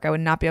not work. I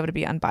would not be able to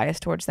be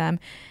unbiased towards them.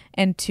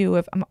 And two,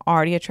 if I'm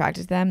already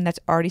attracted to them, that's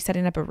already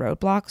setting up a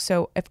roadblock.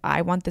 So if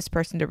I want this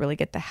person to really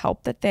get the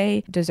help that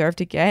they deserve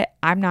to get,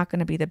 I'm not going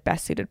to be the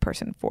best suited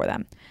person for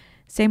them.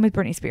 Same with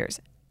Britney Spears.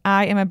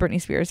 I am a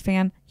Britney Spears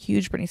fan,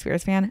 huge Britney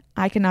Spears fan.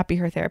 I cannot be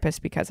her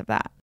therapist because of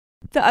that.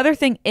 The other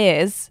thing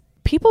is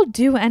people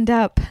do end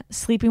up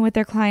sleeping with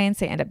their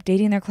clients. They end up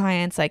dating their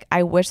clients. Like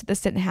I wish that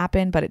this didn't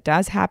happen, but it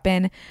does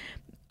happen.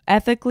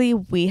 Ethically,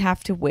 we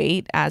have to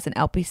wait as an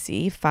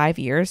LPC 5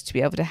 years to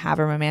be able to have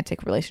a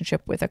romantic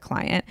relationship with a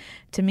client.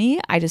 To me,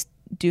 I just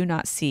do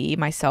not see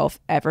myself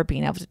ever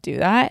being able to do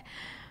that,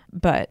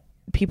 but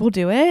people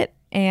do it.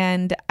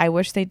 And I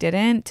wish they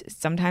didn't.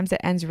 Sometimes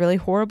it ends really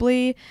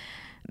horribly.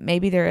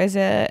 Maybe there is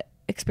a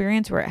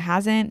experience where it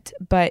hasn't.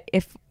 But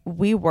if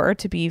we were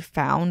to be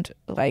found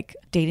like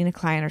dating a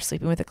client or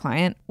sleeping with a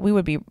client, we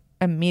would be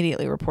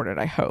immediately reported,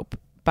 I hope,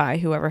 by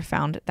whoever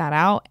found that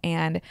out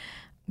and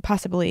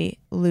possibly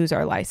lose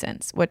our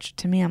license, which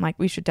to me, I'm like,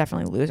 we should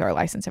definitely lose our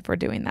license if we're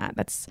doing that.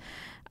 That's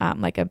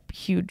like a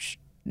huge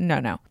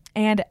no.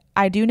 And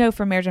I do know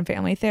for marriage and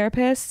family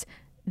therapists,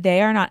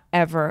 they are not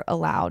ever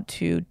allowed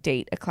to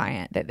date a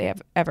client that they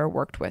have ever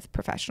worked with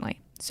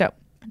professionally. So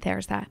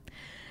there's that.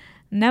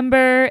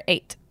 Number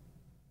 8,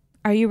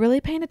 are you really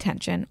paying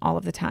attention all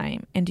of the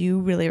time? And do you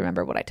really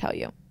remember what I tell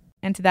you?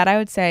 And to that, I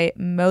would say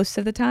most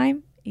of the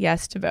time,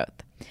 yes to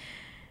both.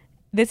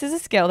 This is a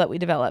skill that we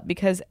develop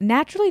because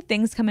naturally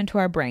things come into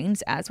our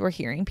brains as we're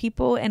hearing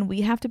people, and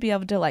we have to be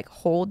able to like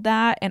hold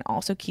that and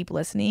also keep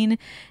listening.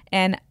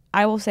 And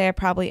I will say I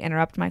probably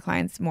interrupt my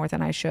clients more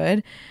than I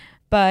should,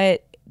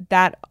 but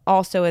that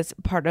also is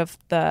part of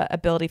the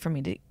ability for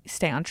me to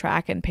stay on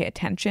track and pay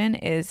attention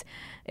is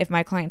if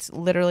my client's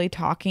literally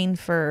talking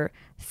for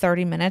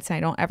 30 minutes and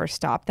I don't ever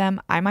stop them,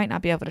 I might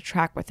not be able to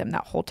track with them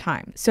that whole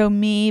time. So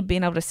me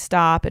being able to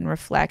stop and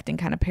reflect and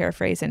kind of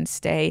paraphrase and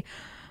stay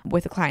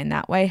with a client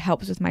that way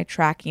helps with my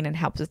tracking and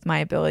helps with my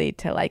ability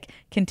to like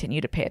continue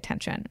to pay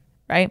attention,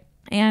 right?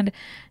 And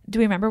do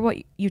we remember what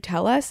you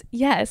tell us?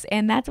 Yes.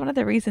 And that's one of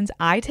the reasons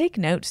I take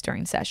notes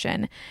during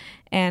session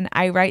and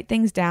I write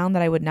things down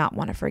that I would not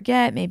want to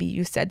forget. Maybe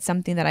you said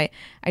something that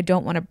I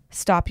don't want to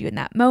stop you in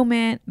that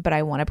moment, but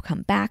I want to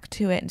come back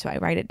to it. And so I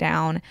write it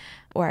down,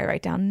 or I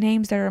write down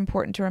names that are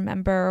important to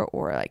remember,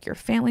 or like your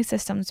family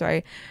system. So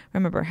I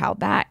remember how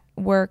that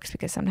works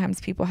because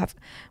sometimes people have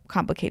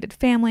complicated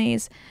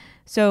families.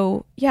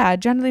 So yeah,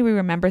 generally we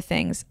remember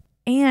things,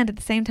 and at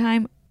the same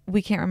time,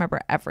 we can't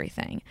remember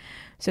everything.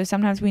 So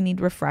sometimes we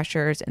need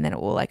refreshers, and then it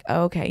will like,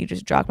 oh, okay, you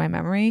just jogged my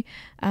memory.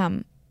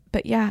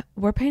 But yeah,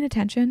 we're paying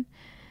attention.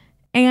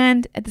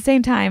 And at the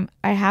same time,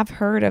 I have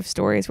heard of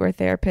stories where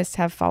therapists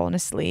have fallen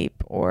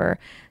asleep or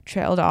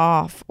trailed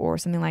off or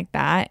something like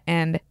that.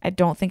 And I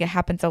don't think it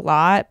happens a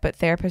lot, but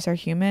therapists are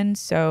human.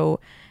 So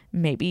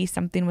maybe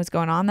something was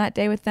going on that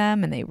day with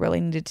them and they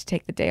really needed to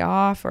take the day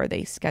off, or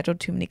they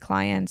scheduled too many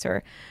clients,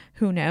 or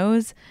who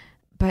knows.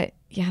 But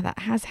yeah, that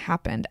has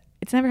happened.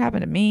 It's never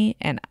happened to me,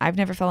 and I've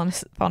never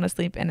fallen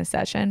asleep in a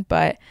session,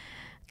 but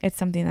it's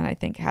something that I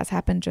think has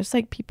happened, just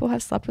like people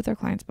have slept with their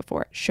clients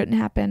before. It shouldn't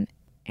happen,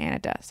 and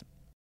it does.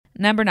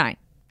 Number 9,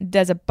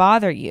 does it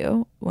bother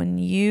you when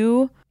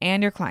you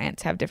and your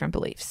clients have different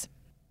beliefs?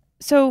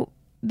 So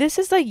this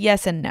is like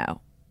yes and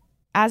no.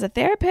 As a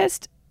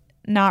therapist,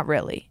 not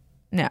really.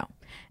 No.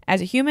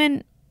 As a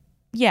human,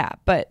 yeah.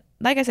 But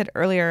like I said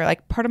earlier,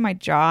 like part of my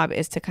job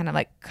is to kind of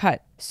like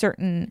cut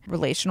certain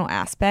relational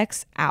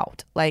aspects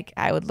out. Like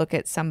I would look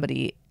at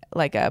somebody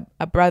like a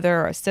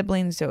brother or a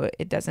sibling, so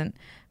it doesn't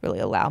really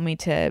allow me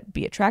to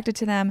be attracted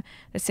to them.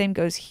 The same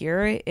goes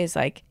here, is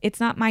like it's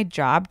not my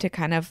job to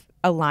kind of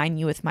align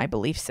you with my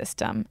belief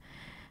system.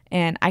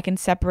 And I can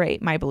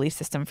separate my belief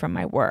system from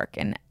my work.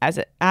 And as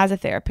a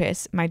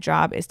therapist, my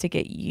job is to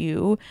get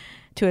you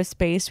to a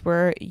space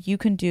where you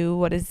can do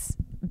what is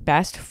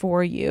best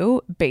for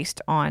you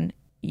based on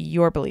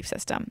your belief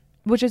system.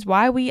 Which is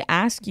why we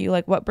ask you,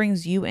 like, what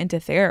brings you into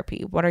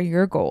therapy? What are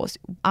your goals?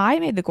 I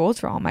made the goals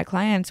for all my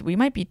clients. We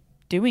might be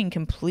doing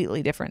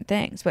completely different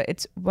things, but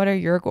it's what are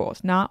your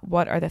goals, not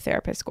what are the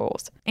therapist's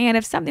goals. And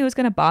if something was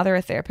going to bother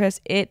a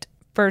therapist, it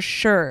for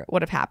sure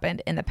would have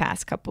happened in the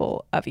past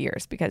couple of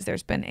years, because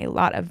there's been a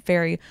lot of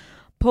very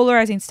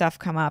polarizing stuff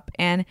come up.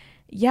 And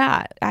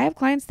yeah, I have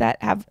clients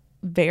that have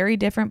very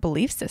different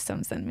belief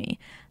systems than me.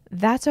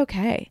 That's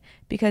okay,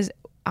 because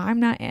I'm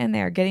not in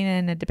there getting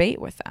in a debate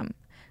with them.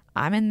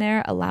 I'm in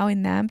there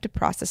allowing them to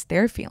process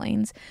their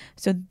feelings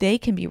so they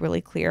can be really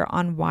clear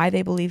on why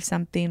they believe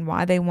something,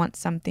 why they want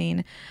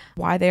something,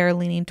 why they are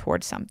leaning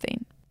towards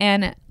something.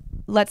 And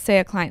let's say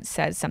a client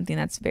says something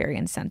that's very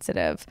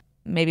insensitive.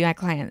 Maybe my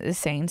client is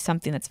saying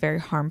something that's very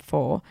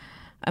harmful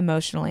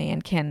emotionally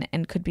and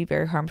could be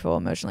very harmful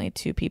emotionally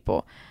to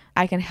people.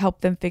 I can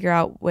help them figure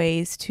out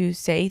ways to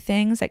say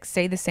things, like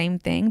say the same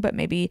thing, but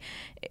maybe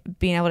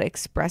being able to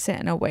express it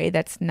in a way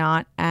that's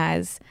not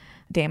as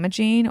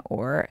damaging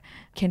or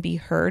can be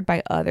heard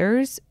by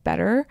others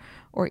better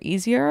or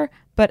easier.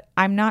 But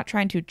I'm not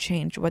trying to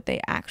change what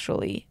they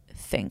actually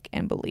think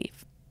and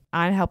believe.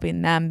 I'm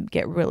helping them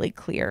get really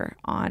clear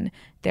on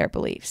their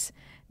beliefs.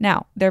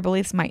 Now, their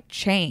beliefs might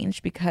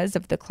change because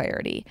of the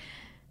clarity,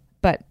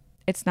 but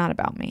it's not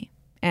about me.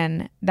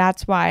 And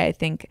that's why I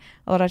think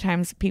a lot of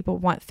times people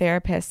want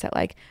therapists that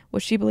like, well,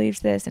 she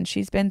believes this and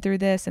she's been through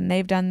this and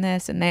they've done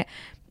this, and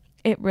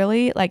it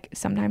really, like,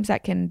 sometimes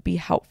that can be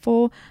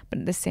helpful, but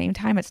at the same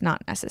time, it's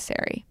not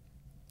necessary.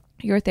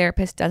 Your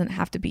therapist doesn't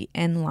have to be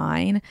in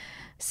line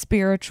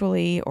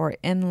spiritually or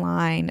in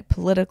line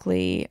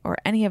politically or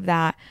any of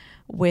that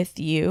with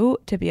you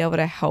to be able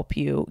to help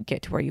you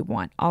get to where you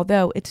want.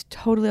 Although it's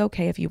totally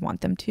okay if you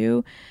want them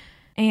to.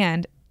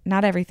 And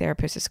not every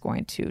therapist is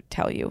going to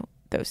tell you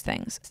those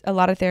things. A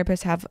lot of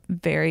therapists have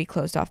very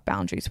closed off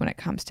boundaries when it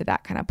comes to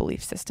that kind of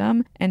belief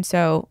system. And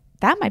so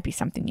that might be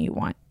something you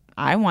want.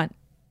 I want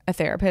a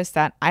therapist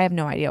that I have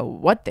no idea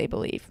what they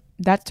believe.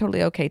 That's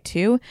totally okay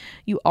too.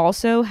 You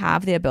also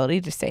have the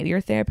ability to say to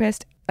your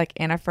therapist, like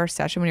in a first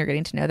session when you're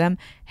getting to know them,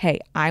 hey,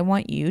 I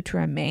want you to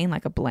remain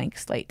like a blank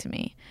slate to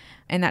me.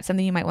 And that's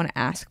something you might want to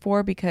ask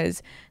for,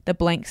 because the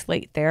blank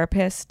slate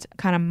therapist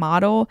kind of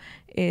model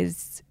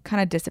is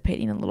kind of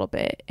dissipating a little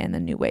bit in the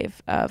new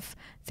wave of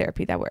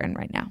therapy that we're in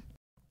right now.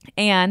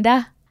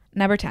 And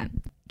number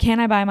 10, can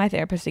I buy my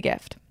therapist a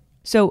gift?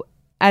 So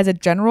as a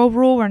general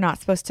rule, we're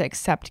not supposed to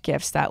accept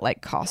gifts that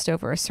like cost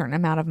over a certain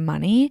amount of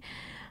money.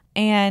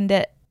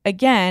 And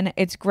again,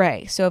 it's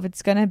gray. So if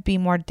it's going to be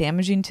more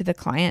damaging to the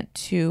client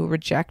to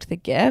reject the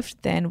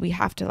gift, then we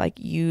have to like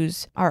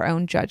use our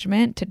own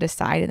judgment to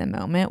decide in the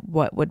moment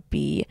what would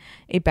be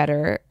a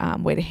better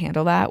way to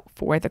handle that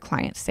for the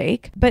client's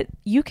sake. But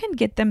you can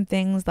get them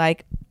things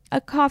like a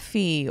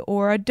coffee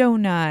or a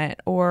donut,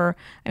 or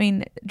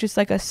just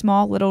like a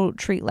small little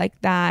treat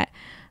like that.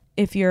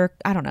 If you're,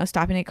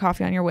 stopping to get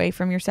coffee on your way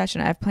from your session,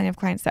 I have plenty of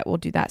clients that will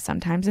do that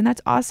sometimes, and that's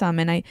awesome.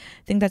 And I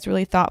think that's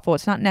really thoughtful.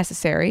 It's not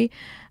necessary.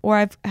 Or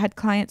I've had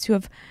clients who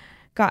have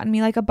gotten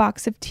me like a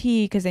box of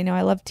tea because they know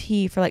I love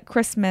tea for like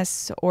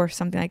Christmas or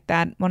something like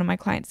that. One of my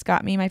clients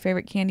got me my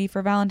favorite candy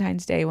for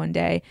Valentine's Day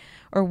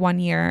one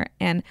year.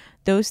 And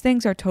those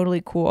things are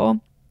totally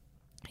cool.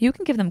 You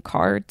can give them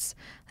cards.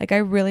 Like I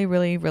really,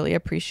 really, really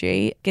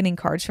appreciate getting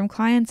cards from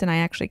clients, and I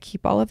actually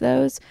keep all of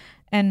those.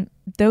 And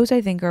those I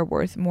think are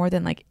worth more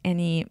than like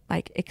any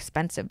like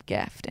expensive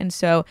gift. And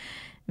so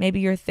maybe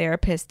your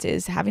therapist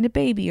is having a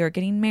baby or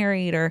getting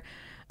married or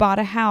bought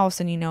a house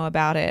and you know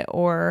about it,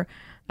 or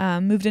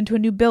moved into a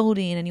new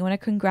building and you want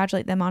to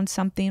congratulate them on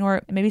something,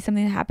 or maybe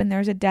something that happened,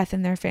 there's a death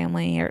in their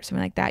family or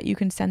something like that. You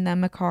can send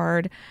them a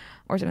card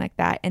or something like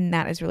that. And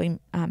that is really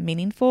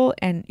meaningful,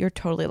 and you're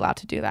totally allowed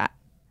to do that.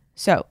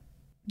 So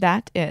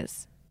that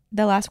is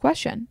the last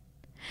question.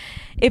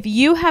 If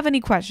you have any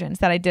questions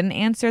that I didn't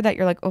answer that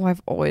you're like, oh,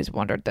 I've always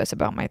wondered this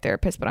about my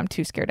therapist, but I'm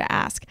too scared to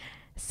ask,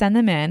 send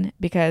them in,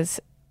 because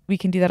we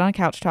can do that on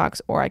Couch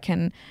Talks, or I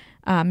can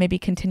maybe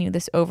continue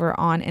this over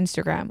on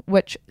Instagram,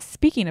 which,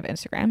 speaking of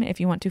Instagram, if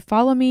you want to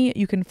follow me,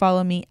 you can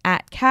follow me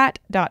at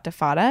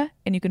cat.defada,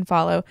 and you can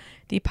follow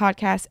the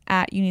podcast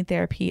at You Need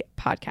Therapy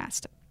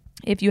Podcast.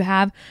 If you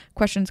have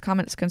questions,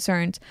 comments,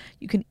 concerns,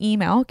 you can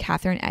email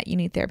Catherine at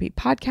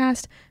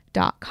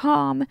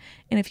YouNeedTherapyPodcast.com.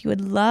 And if you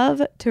would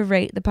love to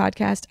rate the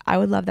podcast, I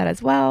would love that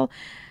as well.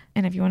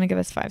 And if you want to give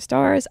us 5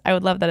 stars, I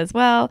would love that as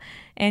well.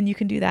 And you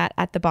can do that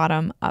at the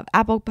bottom of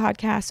Apple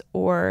Podcasts,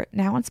 or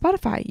now on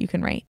Spotify, you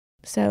can rate.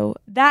 So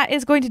that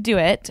is going to do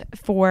it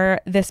for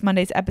this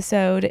Monday's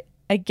episode.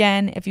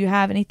 Again, if you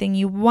have anything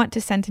you want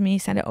to send to me,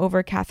 send it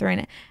over,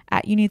 Catherine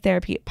at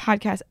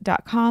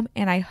YouNeedTherapyPodcast.com.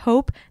 And I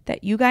hope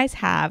that you guys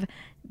have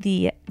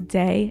the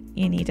day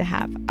you need to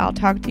have. I'll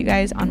talk to you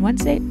guys on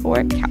Wednesday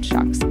for Couch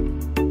Talks.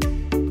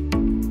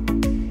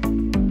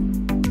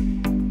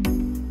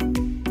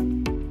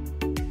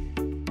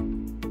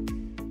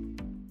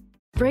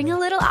 Bring a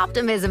little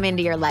optimism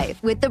into your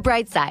life with The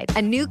Bright Side,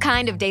 a new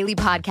kind of daily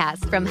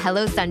podcast from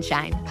Hello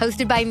Sunshine,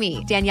 hosted by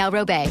me, Danielle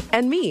Robay.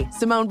 And me,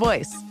 Simone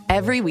Boyce.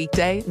 Every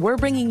weekday, we're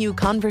bringing you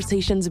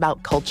conversations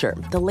about culture,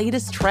 the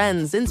latest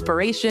trends,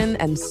 inspiration,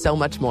 and so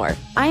much more.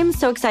 I am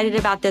so excited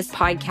about this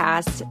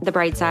podcast, The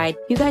Bright Side.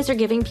 You guys are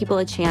giving people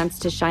a chance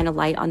to shine a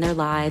light on their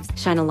lives,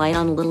 shine a light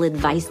on a little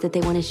advice that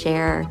they want to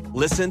share.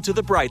 Listen to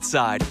The Bright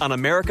Side on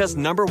America's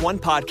 #1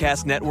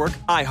 podcast network,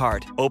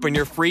 iHeart. Open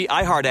your free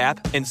iHeart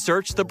app and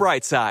search The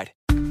Bright Side.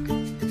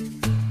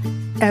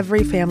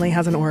 Every family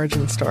has an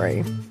origin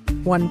story,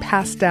 one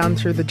passed down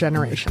through the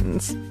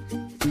generations.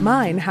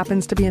 Mine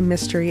happens to be a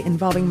mystery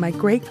involving my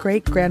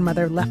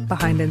great-great-grandmother left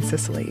behind in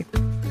Sicily.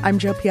 I'm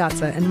Jo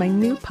Piazza, and my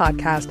new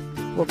podcast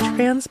will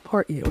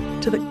transport you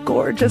to the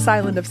gorgeous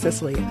island of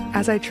Sicily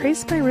as I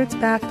trace my roots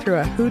back through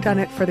a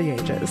whodunit for the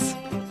ages.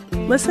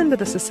 Listen to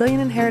The Sicilian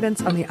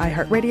Inheritance on the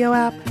iHeartRadio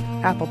app,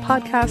 Apple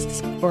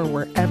Podcasts, or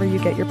wherever you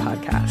get your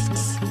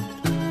podcasts.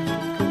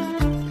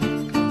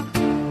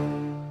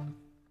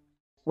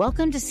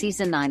 Welcome to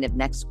Season 9 of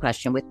Next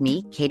Question with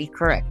me, Katie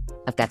Couric.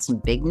 I've got some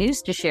big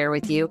news to share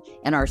with you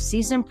in our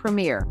season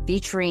premiere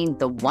featuring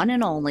the one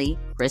and only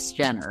Kris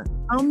Jenner.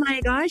 Oh my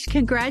gosh,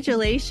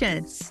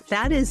 congratulations.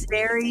 That is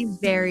very,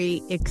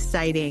 very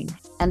exciting.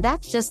 And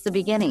that's just the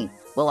beginning.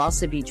 We'll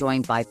also be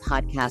joined by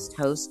podcast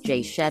host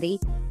Jay Shetty,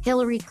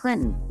 Hillary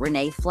Clinton,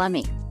 Renee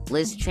Fleming,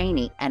 Liz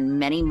Cheney, and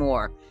many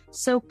more.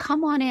 So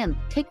come on in,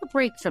 take a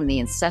break from the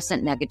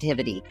incessant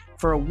negativity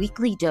for a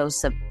weekly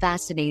dose of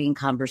fascinating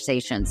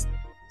conversations.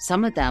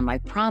 Some of them, I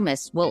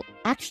promise, will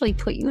actually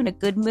put you in a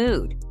good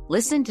mood.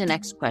 Listen to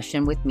Next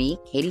Question with me,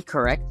 Katie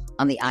Couric,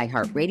 on the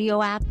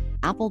iHeartRadio app,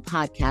 Apple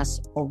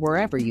Podcasts, or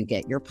wherever you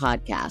get your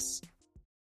podcasts.